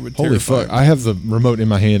 Yeah, and it would Holy terrify fuck. him. I have the remote in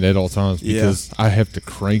my hand at all times Yeah. because I have to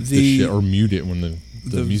crank the The- shit or mute it when the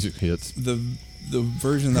the- music hits. The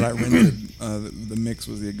version that I rented, the mix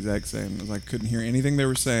was the exact same. It was, I couldn't hear anything they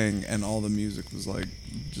were saying, and all the music was like,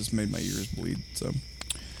 just made my ears bleed. So,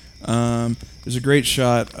 there's a great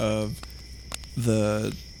shot of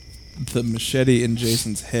the machete in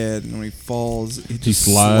Jason's head, and when he falls, he He just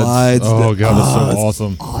slides. Oh, God, that's so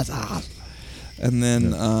awesome. Awesome. And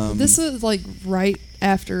then This is like right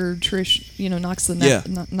after Trish, knocks the Yeah.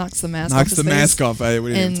 knocks the mask knocks off the his face. mask off. We didn't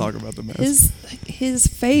even And talk about the mask. His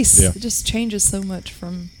face Yeah. just changes so much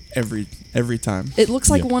from. Every time. It looks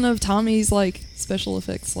like Yeah. one of Tommy's like special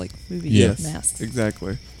effects like movie Yes. masks.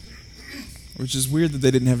 Exactly. Which is weird that they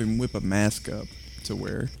didn't have him whip a mask up to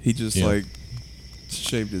wear. He just Yeah.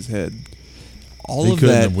 shaved his head. All He of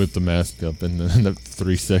couldn't that. have whipped the mask up in the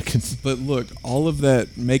 3 seconds. But look, all of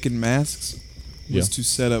that making masks was Yeah. to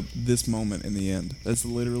set up this moment in the end. That's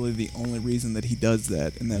literally the only reason that he does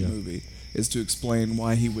that in that Yeah. movie. is to explain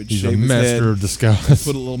why he would He's shave a his head, master of disguise.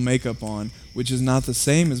 put a little makeup on, which is not the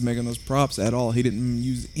same as making those props at all. He didn't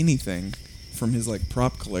use anything from his like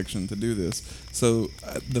prop collection to do this. So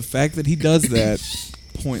the fact that he does that,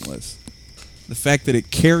 pointless. The fact that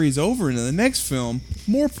it carries over into the next film,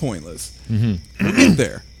 more pointless. We'll get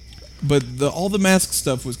there. But all the mask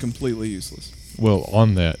stuff was completely useless. Well,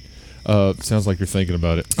 on that, sounds like you're thinking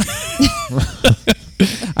about it.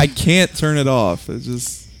 I can't turn it off. It's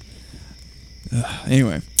just...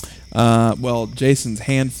 anyway. Well, Jason's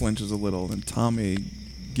hand flinches a little, and Tommy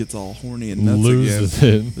gets all horny and nuts Loses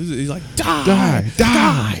again. it. He's like, die.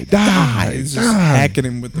 He's just hacking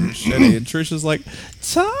him with the machete, and Trisha's like,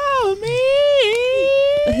 Tommy!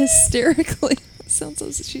 Hysterically.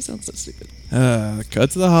 She sounds so stupid.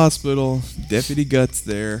 Cut to the hospital. Deputy Guts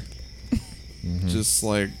there. Just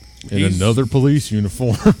like... In another police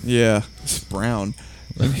uniform. Yeah, it's brown.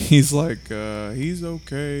 And he's like, he's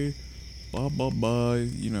okay. Blah, blah, blah.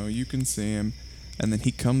 You know, you can see him. And then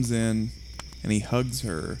he comes in and he hugs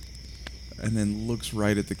her and then looks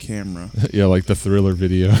right at the camera. Yeah, like the Thriller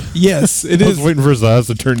video. Yes, it I is. was waiting for his eyes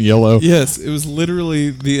to turn yellow. Yes, it was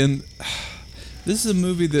literally the end. This is a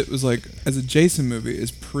movie that was like, as a Jason movie,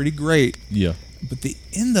 is pretty great. Yeah. But the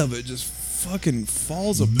end of it just fucking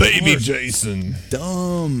falls apart. Baby Jason.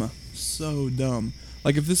 Dumb. So dumb.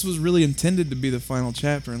 Like, if this was really intended to be the final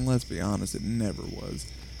chapter, and let's be honest, it never was.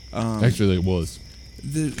 Actually, it was.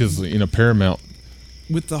 Because, Paramount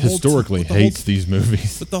with the historically hates these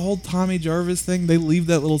movies. With the whole Tommy Jarvis thing, they leave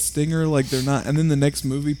that little stinger like they're not, and then the next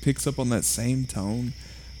movie picks up on that same tone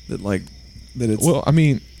that it's... Well, I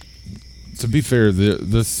mean, to be fair,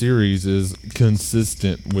 the series is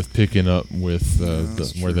consistent with picking up with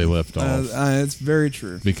where they left off. It's very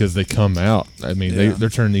true. Because they come out. I mean, they're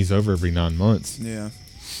turning these over every 9 months. Yeah.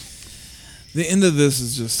 The end of this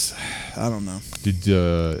is just, I don't know. Did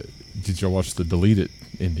y'all watch the deleted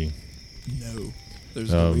ending? No.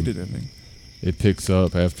 There's a deleted ending. It picks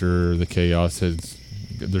up after the chaos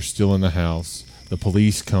they're still in the house. The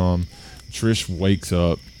police come. Trish wakes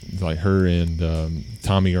up. Like her and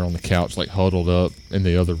Tommy are on the couch, like huddled up in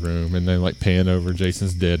the other room, and they like pan over.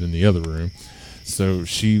 Jason's dead in the other room. So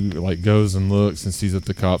she like goes and looks and sees that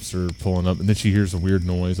the cops are pulling up, and then she hears a weird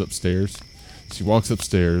noise upstairs. She walks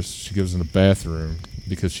upstairs. She goes in the bathroom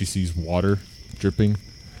because she sees water dripping,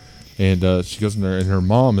 and she goes in there, and her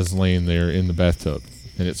mom is laying there in the bathtub,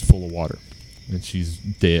 and it's full of water, and she's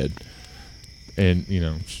dead. And, you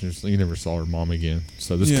never saw her mom again.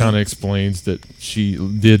 So this kind of explains that she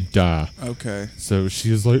did die. Okay. So she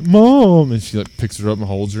is like, Mom! And she, like, picks her up and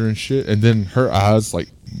holds her and shit. And then her eyes, like,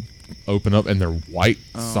 open up, and they're white,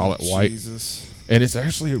 solid white. Jesus. And it's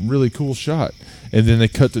actually a really cool shot. And then they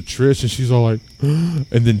cut to Trish, and she's all like, and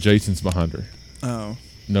then Jason's behind her. Oh.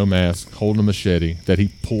 No mask, holding a machete that he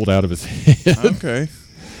pulled out of his head. Okay.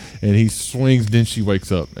 And he swings, then she wakes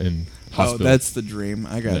up, and... Hospital. Oh, that's the dream.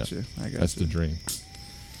 I got you. That's the dream.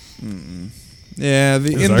 Yeah,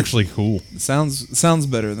 the it's end actually cool. Sounds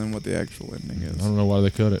better than what the actual ending is. I don't know why they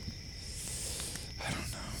cut it. I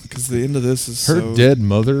don't know, because the end of this is her dead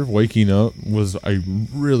mother waking up was a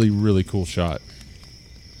really, really cool shot.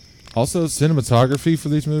 Also, cinematography for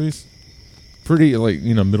these movies, pretty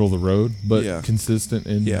middle of the road, but consistent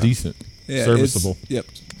and decent, serviceable. Yep,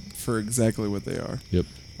 for exactly what they are. Yep.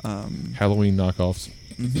 Halloween knockoffs.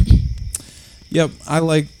 Mm-hmm. Yep, I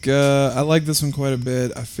like this one quite a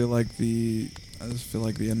bit. I just feel like the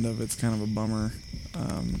end of it's kind of a bummer.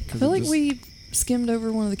 I feel like we skimmed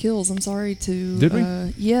over one of the kills. I'm sorry to. Did we?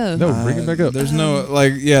 Yeah. No, bring it back up. There's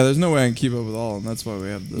there's no way I can keep up with all, and that's why we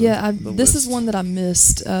have the. Yeah, the this list. is one that I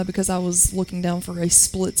missed because I was looking down for a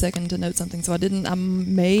split second to note something, so I didn't. I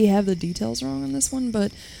may have the details wrong on this one,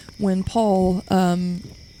 but when Paul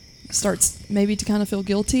starts maybe to kind of feel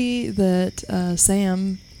guilty that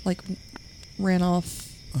Sam ran off.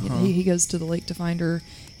 He goes to the lake to find her, and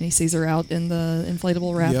he sees her out in the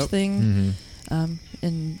inflatable raft thing. Mm-hmm.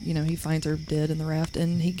 And he finds her dead in the raft,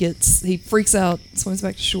 and he freaks out, swims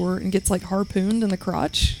back to shore, and gets harpooned in the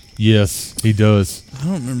crotch. Yes, he does. I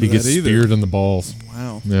don't remember he that gets either. Speared in the balls.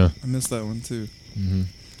 Wow. Yeah, I missed that one too. Mm-hmm.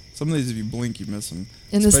 Some of these, if you blink, you miss them.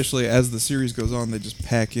 And especially as the series goes on, they just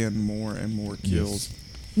pack in more and more kills.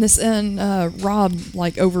 Yes. Rob,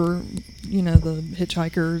 over, the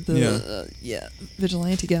hitchhiker, the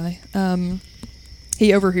vigilante guy.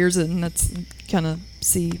 He overhears it, and that's kind of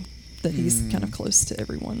see that he's kind of close to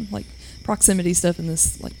everyone. Proximity stuff in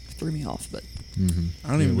this threw me off, but I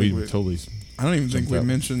don't even think we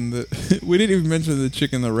mentioned that. We didn't even mention the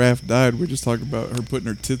chick in the raft died. We just talked about her putting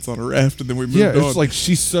her tits on a raft, and then we moved on. Yeah, it's like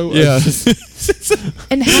she's so.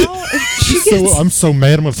 And how she gets, I'm so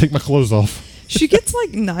mad. I'm gonna take my clothes off. She gets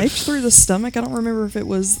like knifed through the stomach. I don't remember if it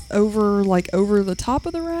was over the top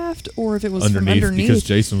of the raft or if it was from underneath. Because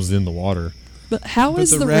Jason was in the water. But how But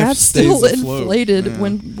is the the raft raft stays still afloat. inflated Yeah.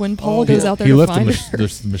 when Paul Oh, goes yeah. out there He to left find the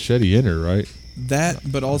her? machete in her, right? That,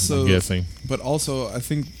 but also I'm guessing. But also, I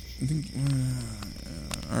think.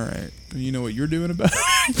 All right, you know what you're doing about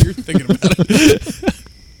it. You're thinking about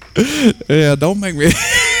it. Yeah, don't make me.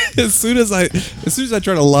 as soon as I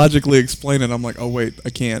try to logically explain it, I'm like, oh wait, I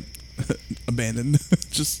can't. Abandon.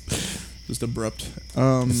 just abrupt.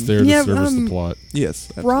 It's there to Yeah, service the plot. Yes.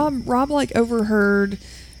 Absolutely. Rob like overheard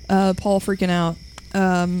Paul freaking out,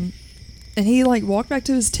 and he like walked back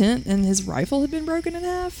to his tent, and his rifle had been broken in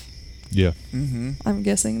half. Yeah. Mm-hmm. I'm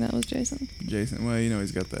guessing that was Jason. Jason. Well,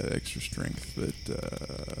 he's got that extra strength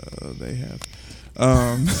that they have.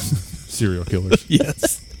 Serial killers.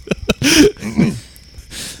 Yes.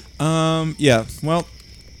 Yeah. Well,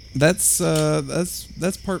 that's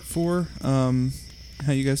part 4.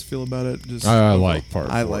 How you guys feel about it? Just I like part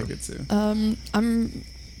 4. I like it too. I'm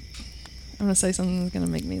gonna say something that's gonna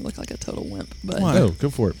make me look like a total wimp, but Why? No, go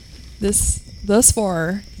for it. thus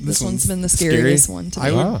far, this one's been the scariest scary? one to I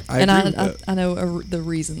me. would. I And agree with that. I know the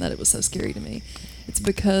reason that it was so scary to me. It's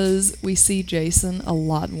because we see Jason a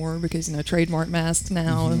lot more because trademark mask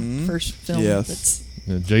now. Mhm. First film Yes. that's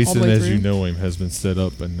Now, Jason, way as you through. know him, has been set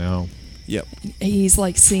up, and now Yep. he's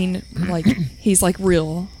like seen like he's like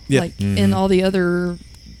real. Yeah. Like Mhm. in all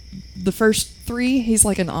the first 3, he's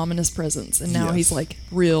like an ominous presence, and now Yes. he's like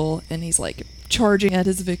real, and he's like charging at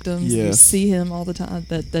his victims. You Yes. see him all the time.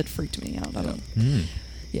 That freaked me out. I don't. Mm.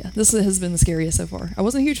 Yeah, this has been the scariest so far. I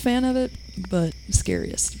wasn't a huge fan of it, but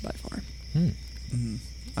scariest by far. Mm. Mhm.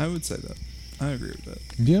 I would say that. I agree with that.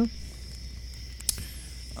 Yeah.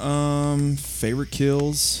 Favorite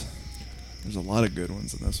kills. There's a lot of good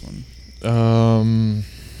ones in this one.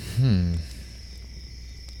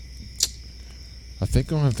 I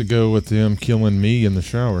think I'm gonna have to go with them killing me in the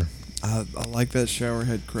shower. I like that shower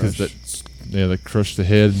head Because crush. they crushed the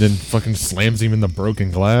head and then fucking slams him in the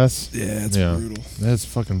broken glass. Yeah, it's Yeah. brutal. That's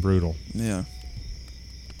fucking brutal. Yeah.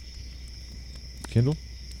 Kendall?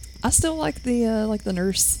 I still like the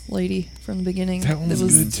nurse lady from the beginning. That one was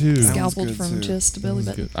was good, too. That was Scalpeled good, from too. chest to That belly was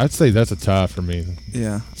button. good. I'd say that's a tie for me.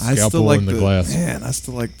 Yeah. Scalpel in the glass. Man, I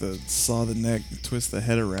still like the saw the neck, twist the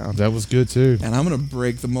head around. That was good too. And I'm gonna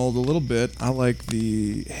break the mold a little bit. I like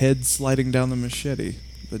the head sliding down the machete.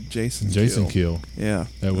 The Jason kill. Yeah.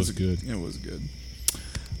 That was good. It was good.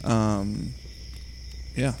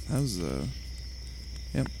 Yeah, that was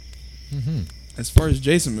yep. Mm-hmm. As far as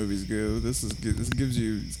Jason movies go, this is good. This gives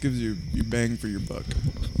you your bang for your buck.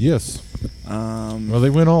 Yes. Well, Well, they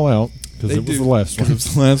went all out because it was the last one. It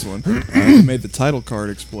was the last one. It made the title card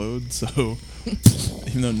explode. So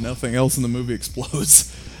even though nothing else in the movie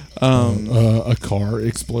explodes, A car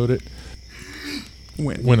exploded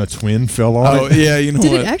when when a twin fell on oh it. yeah, you know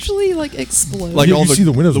Did what? it actually like explode? Like You all the- see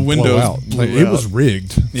the windows, the blow windows out. blew Like, it was out.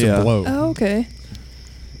 rigged to Yeah. blow. Oh, okay.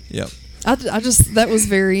 Yep. I just that was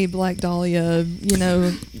very Black Dahlia,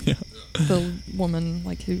 Yeah. the woman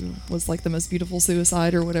like who was like the most beautiful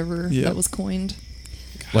suicide or whatever Yeah. that was coined.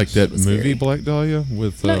 Like that it was movie scary. Black Dahlia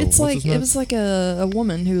with No, it's what's like his it name? was like a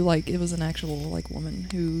woman who like it was an actual like woman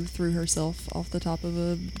who threw herself off the top of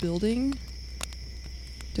a building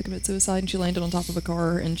to commit suicide, and she landed on top of a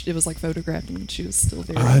car, and it was like photographed, and she was still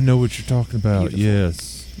very. I know what you're talking about. Beautiful.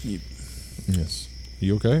 Yes. Yep. Yes.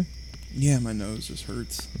 You okay? Yeah, my nose just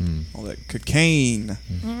hurts. Mm. All that cocaine.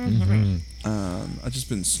 Mm-hmm. I've just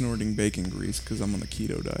been snorting bacon grease because I'm on the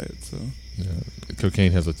keto diet. So Yeah.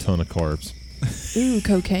 Cocaine has a ton of carbs. Ooh,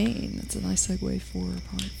 cocaine. That's a nice segue for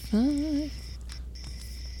part 5.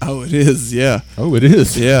 oh, it is. Yeah, Oh, it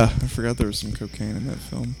is. yeah. I forgot there was some cocaine in that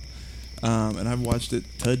film. And I've watched it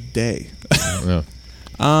today. Yeah.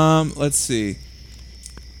 Let's see.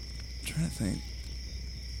 I'm trying to think.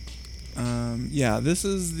 Yeah, this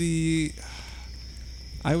is the.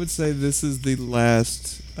 I would say this is the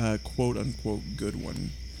last quote unquote good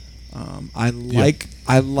one. I like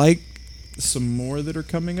some more that are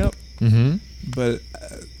coming up, Mm-hmm. but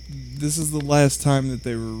this is the last time that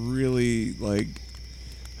they were really like.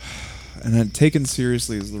 And taken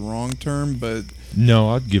seriously is the wrong term, but No,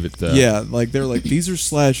 I'd give it that. yeah, like they're like these are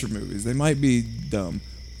slasher movies. They might be dumb,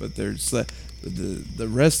 but they're the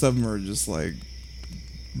rest of them are just like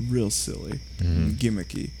real silly, and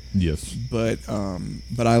gimmicky. Yes. But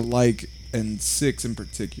I like, and 6 in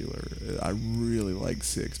particular, I really like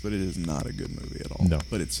 6, but it is not a good movie at all. No.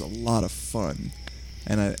 But it's a lot of fun,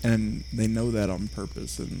 and they know that on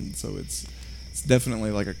purpose, and so it's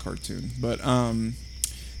definitely like a cartoon. But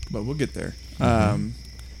we'll get there.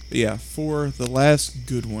 But yeah, for the last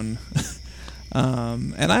good one,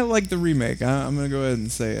 And I like the remake. I'm gonna go ahead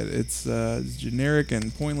and say it. It's generic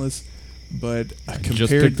and pointless, but I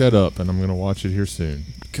just picked that up, and I'm gonna watch it here soon.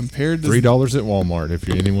 Compared to $3 at Walmart if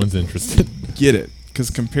anyone's interested. Get it, because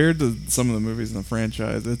compared to some of the movies in the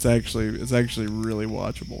franchise, it's actually really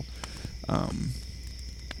watchable.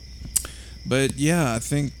 But yeah, I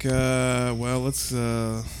think let's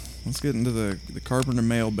get into the Carpenter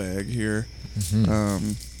mailbag here.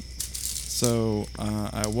 Mm-hmm. So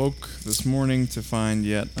I woke this morning to find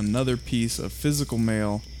yet another piece of physical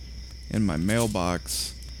mail in my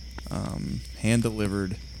mailbox, hand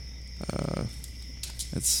delivered.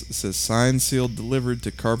 It says signed, sealed, delivered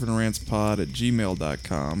to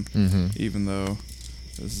carpenterrantspod@gmail.com, even though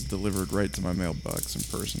this is delivered right to my mailbox in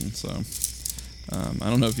person. So I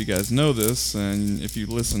don't know if you guys know this, and if you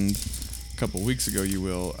listened a couple weeks ago, you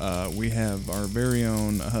will. We have our very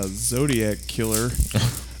own Zodiac Killer.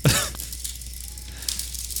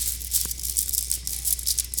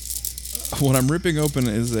 What I'm ripping open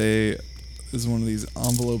is one of these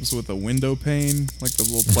envelopes with a window pane, like the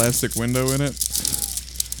little plastic window in it.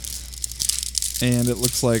 And it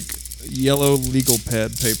looks like yellow legal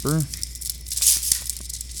pad paper.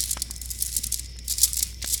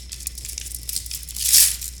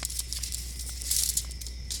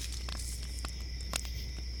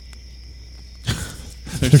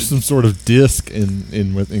 There's some sort of disc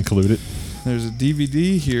included. There's a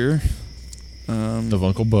DVD here. Of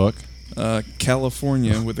Uncle Buck.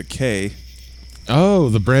 California with a K. Oh,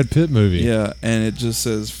 the Brad Pitt movie. Yeah, and it just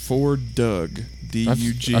says for Doug,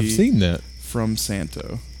 D-U-G. I've seen that. From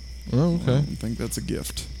Santo. Oh, okay. I think that's a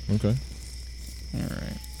gift. Okay. All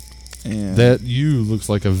right. And that U looks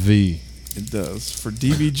like a V. It does. For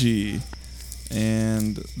DVG.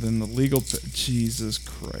 And then the legal... Jesus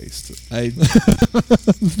Christ.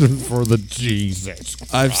 For the Jesus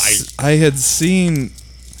Christ. I had seen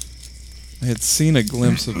a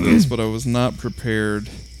glimpse of this, but I was not prepared.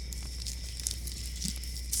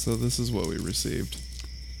 So this is what we received.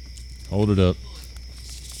 Hold it up.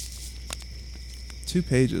 2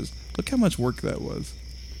 pages. Look how much work that was.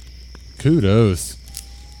 Kudos.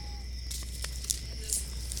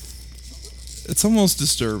 It's almost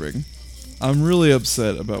disturbing. I'm really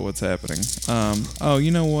upset about what's happening. Oh, you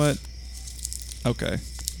know what? Okay.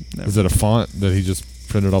 Is it a font that he just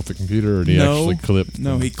printed off the computer, or did he actually clip?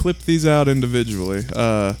 No, he clipped these out individually. There's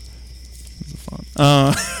a font.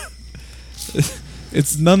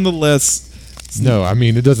 It's nonetheless... No, I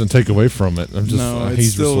mean, it doesn't take away from it. I'm just...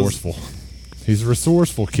 he's resourceful. He's a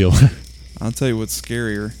resourceful killer. I'll tell you what's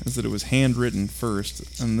scarier is that it was handwritten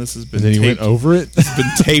first, and this has been and then taped. He went over it? It's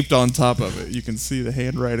been taped on top of it. You can see the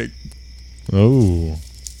handwriting. Oh.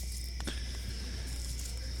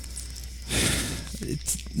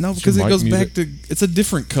 Because it goes back to... It's a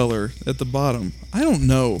different color at the bottom. I don't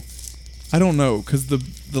know, because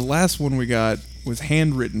the last one we got was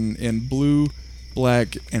handwritten in blue,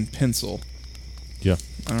 black, and pencil. Yeah.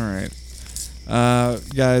 All right.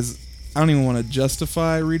 Guys, I don't even want to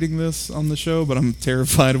justify reading this on the show, but I'm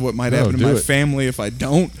terrified of what might happen to my family if I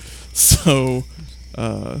don't. So...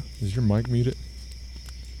 Is your mic muted?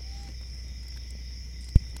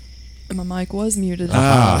 My mic was muted.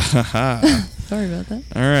 Sorry about that.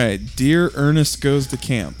 All right. Dear Ernest Goes to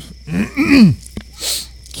Camp.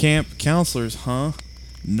 Camp counselors, huh?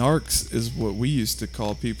 Narcs is what we used to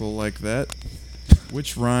call people like that,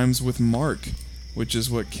 which rhymes with Mark, which is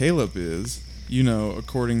what Caleb is,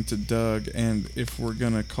 according to Doug. And if we're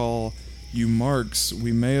going to call you Marks,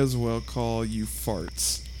 we may as well call you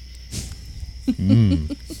farts.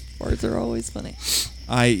 Farts are always funny.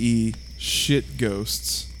 I.e. shit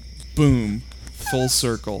ghosts. Boom. Full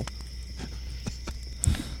circle.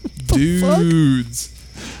 Dudes.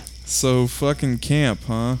 So fucking camp,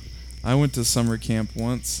 huh? I went to summer camp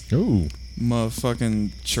once. Ooh.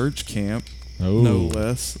 Motherfucking church camp. Oh. No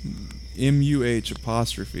less. MUH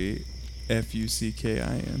apostrophe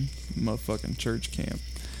FUCKIN. Motherfucking church camp.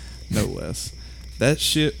 No less. That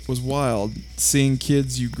shit was wild. Seeing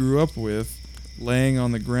kids you grew up with laying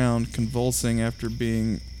on the ground convulsing after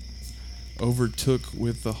being overtook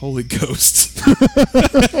with the Holy Ghost.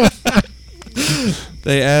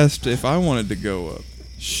 They asked if I wanted to go up.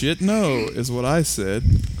 Shit no, is what I said.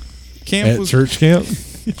 Church camp?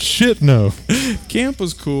 Shit no. Camp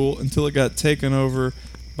was cool until it got taken over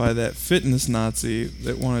by that fitness Nazi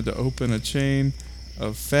that wanted to open a chain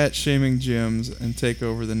of fat-shaming gyms and take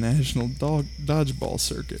over the national dodgeball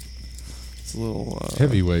circuit. It's a little...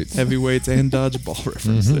 heavyweights and dodgeball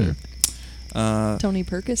reference there. Tony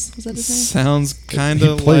Perkis, was that his name? Sounds kind of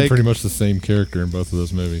like... He played pretty much the same character in both of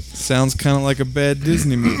those movies. Sounds kind of like a bad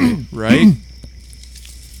Disney movie, right?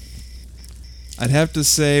 I'd have to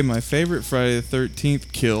say my favorite Friday the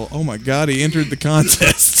 13th kill. Oh my God, he entered the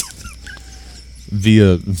contest.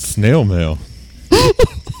 Via snail mail.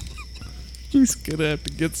 He's gonna have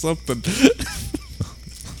to get something.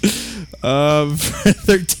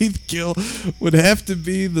 13th kill would have to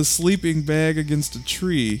be the sleeping bag against a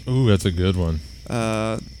tree. Ooh, that's a good one.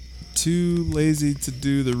 Too lazy to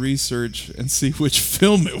do the research and see which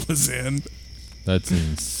film it was in. That's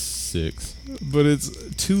in 6. But it's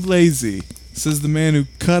too lazy, says the man who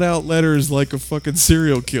cut out letters like a fucking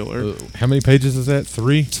serial killer. How many pages is that?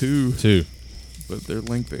 3? 2. 2. But they're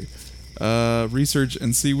lengthy. Research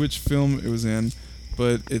and see which film it was in,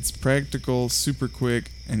 but it's practical, super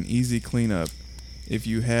quick, and easy cleanup. If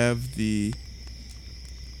you have the...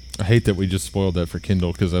 I hate that we just spoiled that for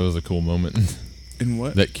Kindle because that was a cool moment. In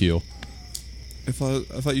what? That kill. I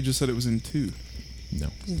thought you just said it was in 2. No.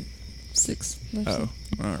 6. Oh,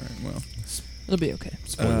 all right. Well, it'll be okay.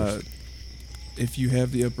 Spoilers. If you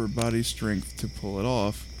have the upper body strength to pull it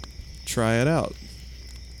off, try it out.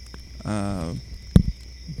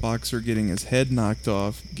 Boxer getting his head knocked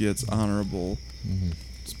off gets honorable. Mm-hmm.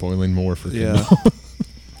 Spoiling more for Yeah. Kindle.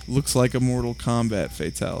 Looks like a Mortal Kombat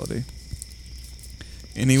fatality.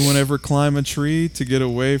 Anyone ever climb a tree to get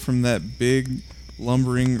away from that big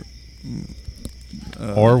lumbering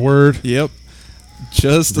R word? Yep.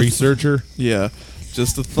 Just Researcher?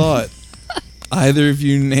 Just a thought. Either of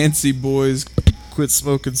you Nancy boys quit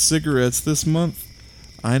smoking cigarettes this month?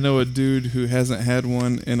 I know a dude who hasn't had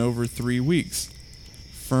one in over 3 weeks.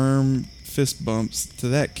 Firm fist bumps to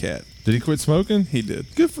that cat. Did he quit smoking? He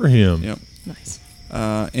did. Good for him. Yep. Nice.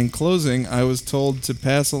 In closing, I was told to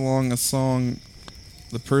pass along a song.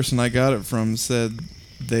 The person I got it from said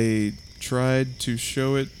they tried to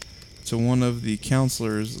show it to one of the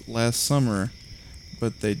counselors last summer,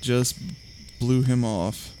 but they just blew him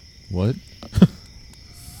off. What?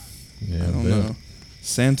 Yeah, I don't know.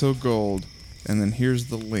 Santo Gold. And then here's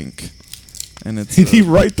the link. And it's Did he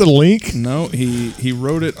write the link? No, he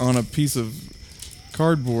wrote it on a piece of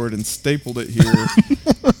cardboard and stapled it here.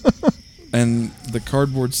 And the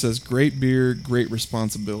cardboard says "Great beer, great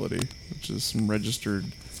responsibility," which is some registered.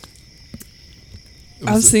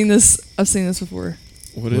 I've seen this before.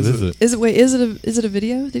 What is it? Is it a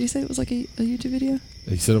video? Did you say it was like a YouTube video?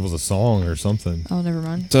 He said it was a song or something. Oh, never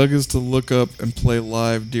mind. Doug is to look up and play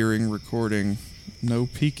live during recording. No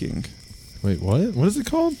peeking. Wait, what? What is it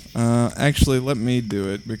called? Actually, let me do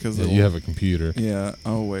it because you have a computer. Yeah.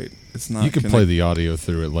 Oh wait, it's not. You can play the audio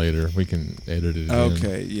through it later. We can edit it.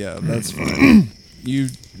 Okay. Yeah, that's fine.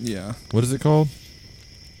 Yeah. What is it called?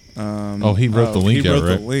 He wrote the link. He wrote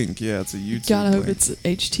right? the link. Yeah, it's a YouTube. God, I hope link. it's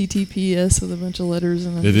HTTPS with a bunch of letters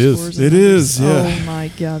and It is. underscores. It is. Yeah. Oh my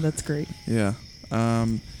God, that's great. Yeah.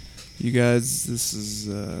 You guys, this is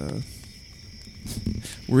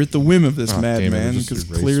we're at the whim of this madman because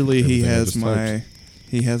clearly he has my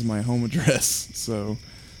home address. So,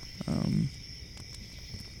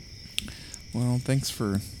 well, thanks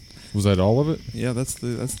for. Was that all of it? Yeah, that's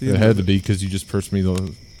the. It had to be because you just passed me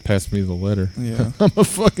the letter. Yeah. I'm a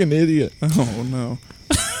fucking idiot. Oh no.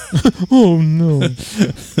 Oh no.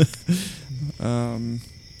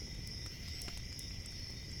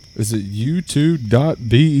 Is it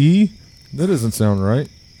u2.be? That doesn't sound right.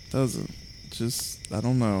 Doesn't. Just I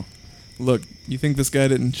don't know. Look, you think this guy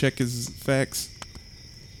didn't check his facts?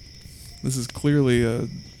 This is clearly a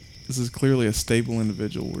stable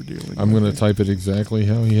individual we're dealing with. I'm going to type it exactly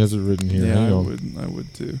how he has it written here. Yeah, Hang on. I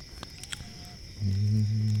would too.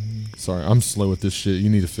 Sorry, I'm slow at this shit. You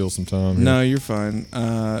need to fill some time here. No, you're fine.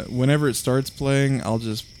 Whenever it starts playing, I'll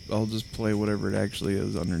just play whatever it actually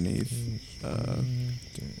is underneath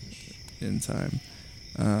in time.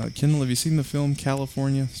 Kendall, have you seen the film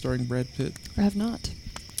California starring Brad Pitt? I have not.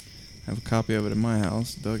 I have a copy of it in my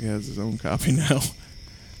house. Doug has his own copy now.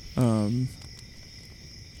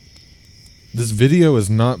 This video is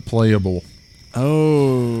not playable.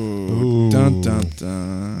 Oh, dun Ooh. dun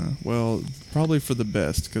dun. Well, probably for the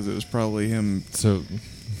best because it was probably him. So,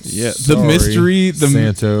 Yeah, sorry, the mystery,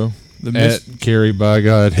 Santo, the at Carrie by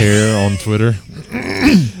God Hair on Twitter.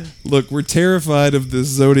 Look, we're terrified of this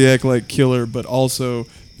Zodiac-like killer, but also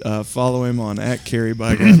follow him on at Carrie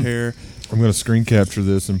by God Hair. I'm going to screen capture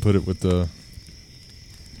this and put it with the.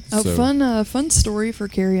 Oh, so- fun story for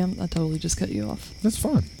Carrie. I totally just cut you off. That's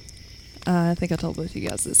fine. I think I told both you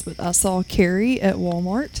guys this, but I saw Carrie at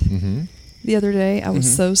Walmart Mm-hmm. the other day. I was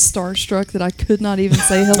Mhm. so starstruck that I could not even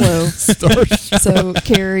say hello. Starstruck. So,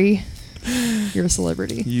 Carrie, you're a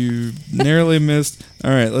celebrity. You narrowly missed.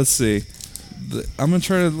 All right, let's see. I'm gonna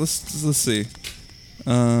try to let's see.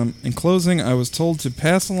 In closing, I was told to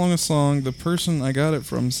pass along a song. The person I got it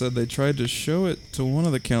from said they tried to show it to one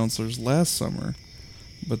of the counselors last summer,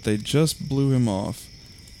 but they just blew him off.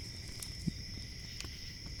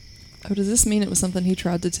 Oh, does this mean it was something he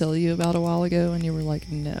tried to tell you about a while ago and you were like,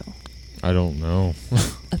 no? I don't know.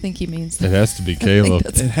 I think he means that. It has to be Caleb.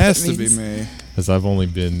 It has to be me. Because I've only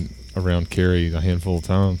been around Carrie a handful of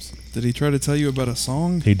times. Did he try to tell you about a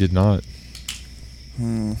song? He did not.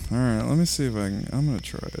 All right, let me see if I can. I'm going to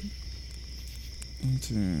try it.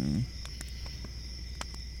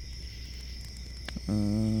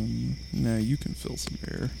 Now you can fill some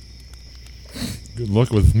air. Good luck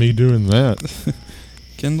with me doing that.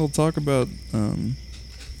 Kendall, talk about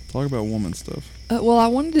woman stuff. Well, I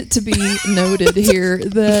wanted it to be noted here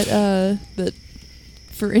that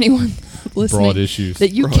for anyone listening, Broad issues. that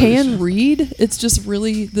you Broad can issues. read. It's just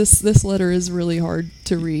really this letter is really hard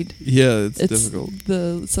to read. Yeah, it's difficult.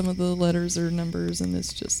 Some of the letters are numbers, and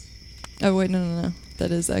it's just. Oh wait, no.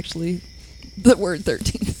 That is actually the word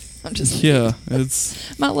 13. I'm just. Yeah,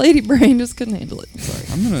 it's. My lady brain just couldn't handle it. Sorry.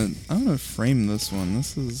 I'm gonna frame this one.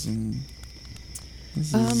 This is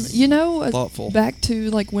thoughtful. Back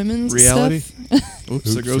to like women's reality. stuff.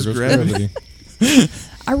 Oops, there goes gravity.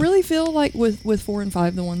 I really feel like with 4 and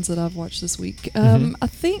 5, the ones that I've watched this week, I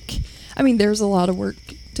mean, there's a lot of work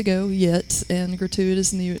to go yet, and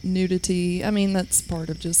gratuitous nudity. I mean, that's part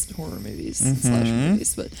of just horror movies and slasher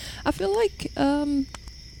movies. But I feel like the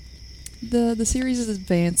series is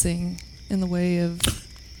advancing in the way of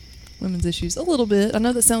women's issues a little bit. I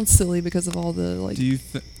know that sounds silly because of all the like.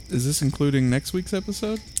 Is this including next week's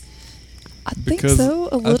episode? I think so,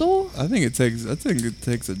 a little. I think it takes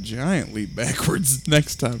a giant leap backwards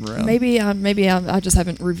next time around. Maybe I just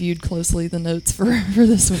haven't reviewed closely the notes for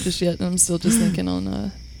this one just yet, and I'm still just thinking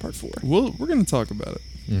on part 4. We're going to talk about it.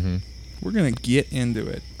 Mm-hmm. We're going to get into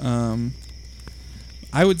it.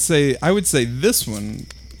 I would say this one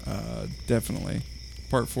definitely,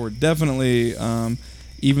 part 4 definitely.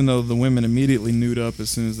 Even though the women immediately nude up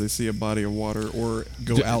as soon as they see a body of water or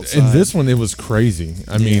go outside. And this one, it was crazy.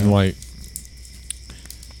 I mean, like,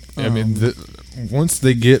 once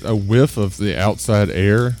they get a whiff of the outside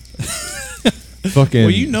air, fucking.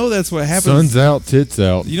 Well, you know that's what happens. Sun's out, tits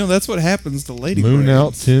out. You know that's what happens to lady Moon brains.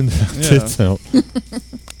 out, tits out.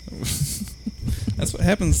 That's what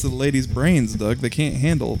happens to the ladies' brains, Doug. They can't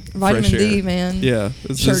handle vitamin fresh air. D, man. Yeah,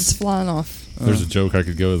 shirts flying off. There's a joke I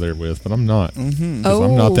could go there with, but I'm not. Mm-hmm. Because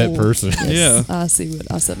I'm not that person. Yes, Yeah. I see what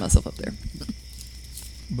I set myself up there.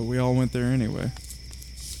 But we all went there anyway.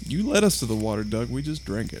 You led us to the water, Doug. We just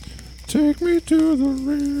drank it. Take me to the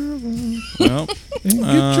river. Well, and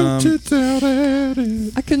get your tits out at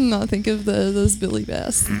it. I could not think of those Billy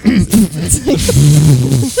Bass.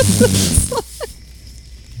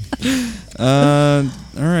 All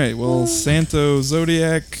right. Well, Santo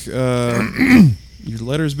Zodiac. Your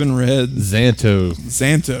letter's been read. Xanto.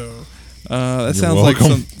 That sounds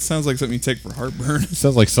like something you take for heartburn.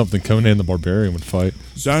 Sounds like something Conan the Barbarian would fight.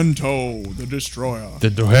 Xanto, the Destroyer.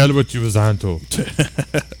 Then to hell with you, Xanto.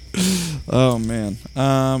 Oh man.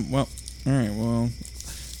 Well. All right. Well.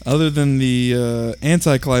 Other than the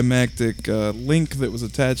anticlimactic link that was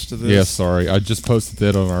attached to this. Yeah, sorry. I just posted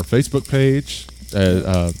that on our Facebook page.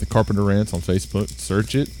 The Carpenter Rants on Facebook.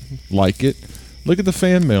 Search it. Like it. Look at the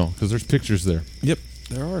fan mail, because there's pictures there. Yep,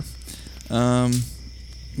 there are.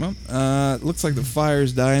 It looks like the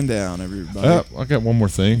fire's dying down, everybody. I got one more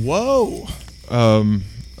thing. Whoa!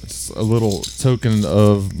 It's a little token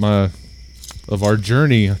of our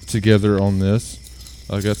journey together on this.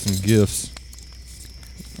 I got some gifts.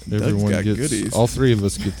 Everyone got gets goodies. All 3 of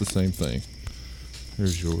us get the same thing.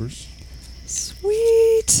 Here's yours.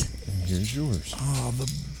 Sweet. And here's yours. Oh,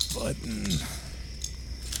 the button.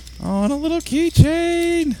 Oh, and a little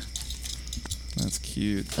keychain. That's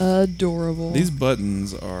cute. Adorable. These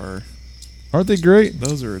buttons Aren't they great?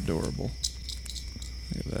 Those are adorable.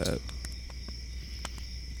 Look at that.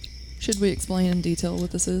 Should we explain in detail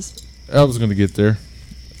what this is? I was going to get there.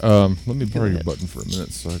 Let me borrow your ahead. button for a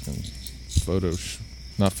minute so I can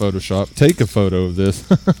take a photo of this.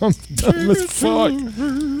 I'm dumb as fuck.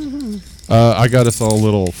 I got us all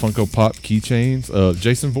little Funko Pop keychains of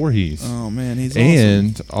Jason Voorhees. Oh man, he's awesome.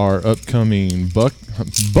 And our upcoming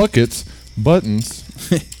buckets, buttons.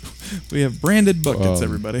 We have branded buckets,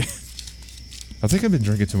 everybody. I think I've been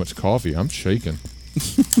drinking too much coffee. I'm shaking.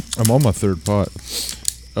 I'm on my 3rd pot.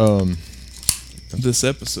 This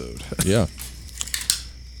episode. Yeah.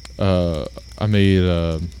 I made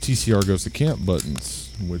TCR Goes to Camp buttons,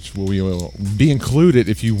 which will be included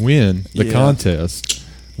if you win the contest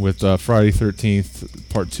with Friday 13th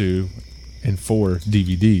Part 2 and 4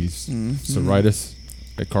 DVDs. Mm-hmm. So write us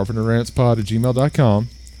at carpenterrantspod@gmail.com.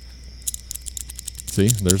 See,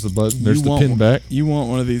 there's the button. There's the pin back. You want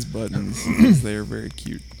one of these buttons because they are very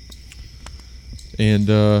cute. And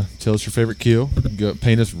tell us your favorite kill.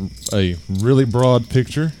 Paint us a really broad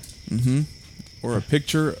picture. Mm-hmm. Or a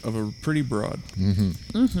picture of a pretty broad. Mm-hmm.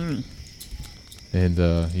 Mm-hmm.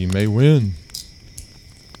 And you may win.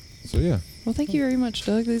 So, yeah. Well, thank you very much,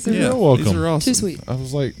 Doug. These are You're welcome. These are awesome. Too sweet. I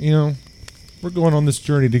was like, we're going on this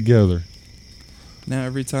journey together. Now,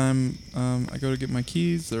 every time I go to get my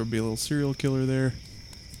keys, there will be a little serial killer there.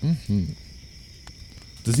 Mm-hmm.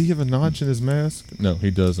 Does he have a notch in his mask? No, he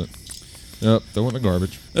doesn't. Yep, throw it in the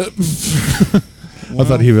garbage. I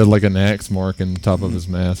thought he had like an axe mark in the top of his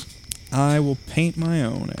mask. I will paint my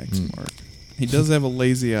own axe mark. He does have a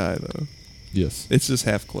lazy eye, though. Yes. It's just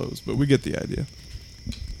half closed, but we get the idea.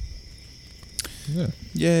 Yeah.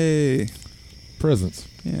 Yay. Presents.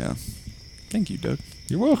 Yeah. Thank you, Doug.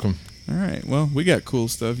 You're welcome. All right. Well, we got cool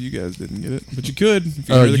stuff. You guys didn't get it, but you could if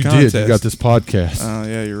you entered the you contest. did. You got this podcast. Oh,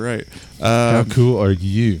 yeah, you're right. How cool are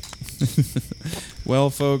you? Well,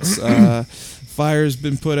 folks, fire's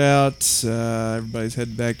been put out. Everybody's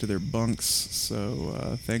headed back to their bunks.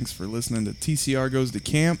 So thanks for listening to TCR Goes to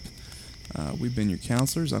Camp. We've been your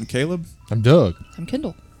counselors. I'm Caleb. I'm Doug. I'm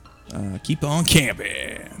Kendall. Keep on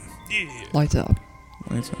camping. Yeah. Lights out.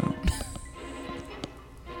 Lights out.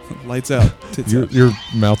 Lights out. Tits out. Your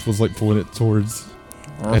mouth was like pulling it towards,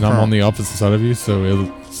 and I'm on the opposite side of you,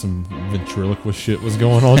 so some ventriloquist shit was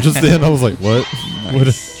going on just then. I was like, what?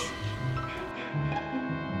 Nice. What?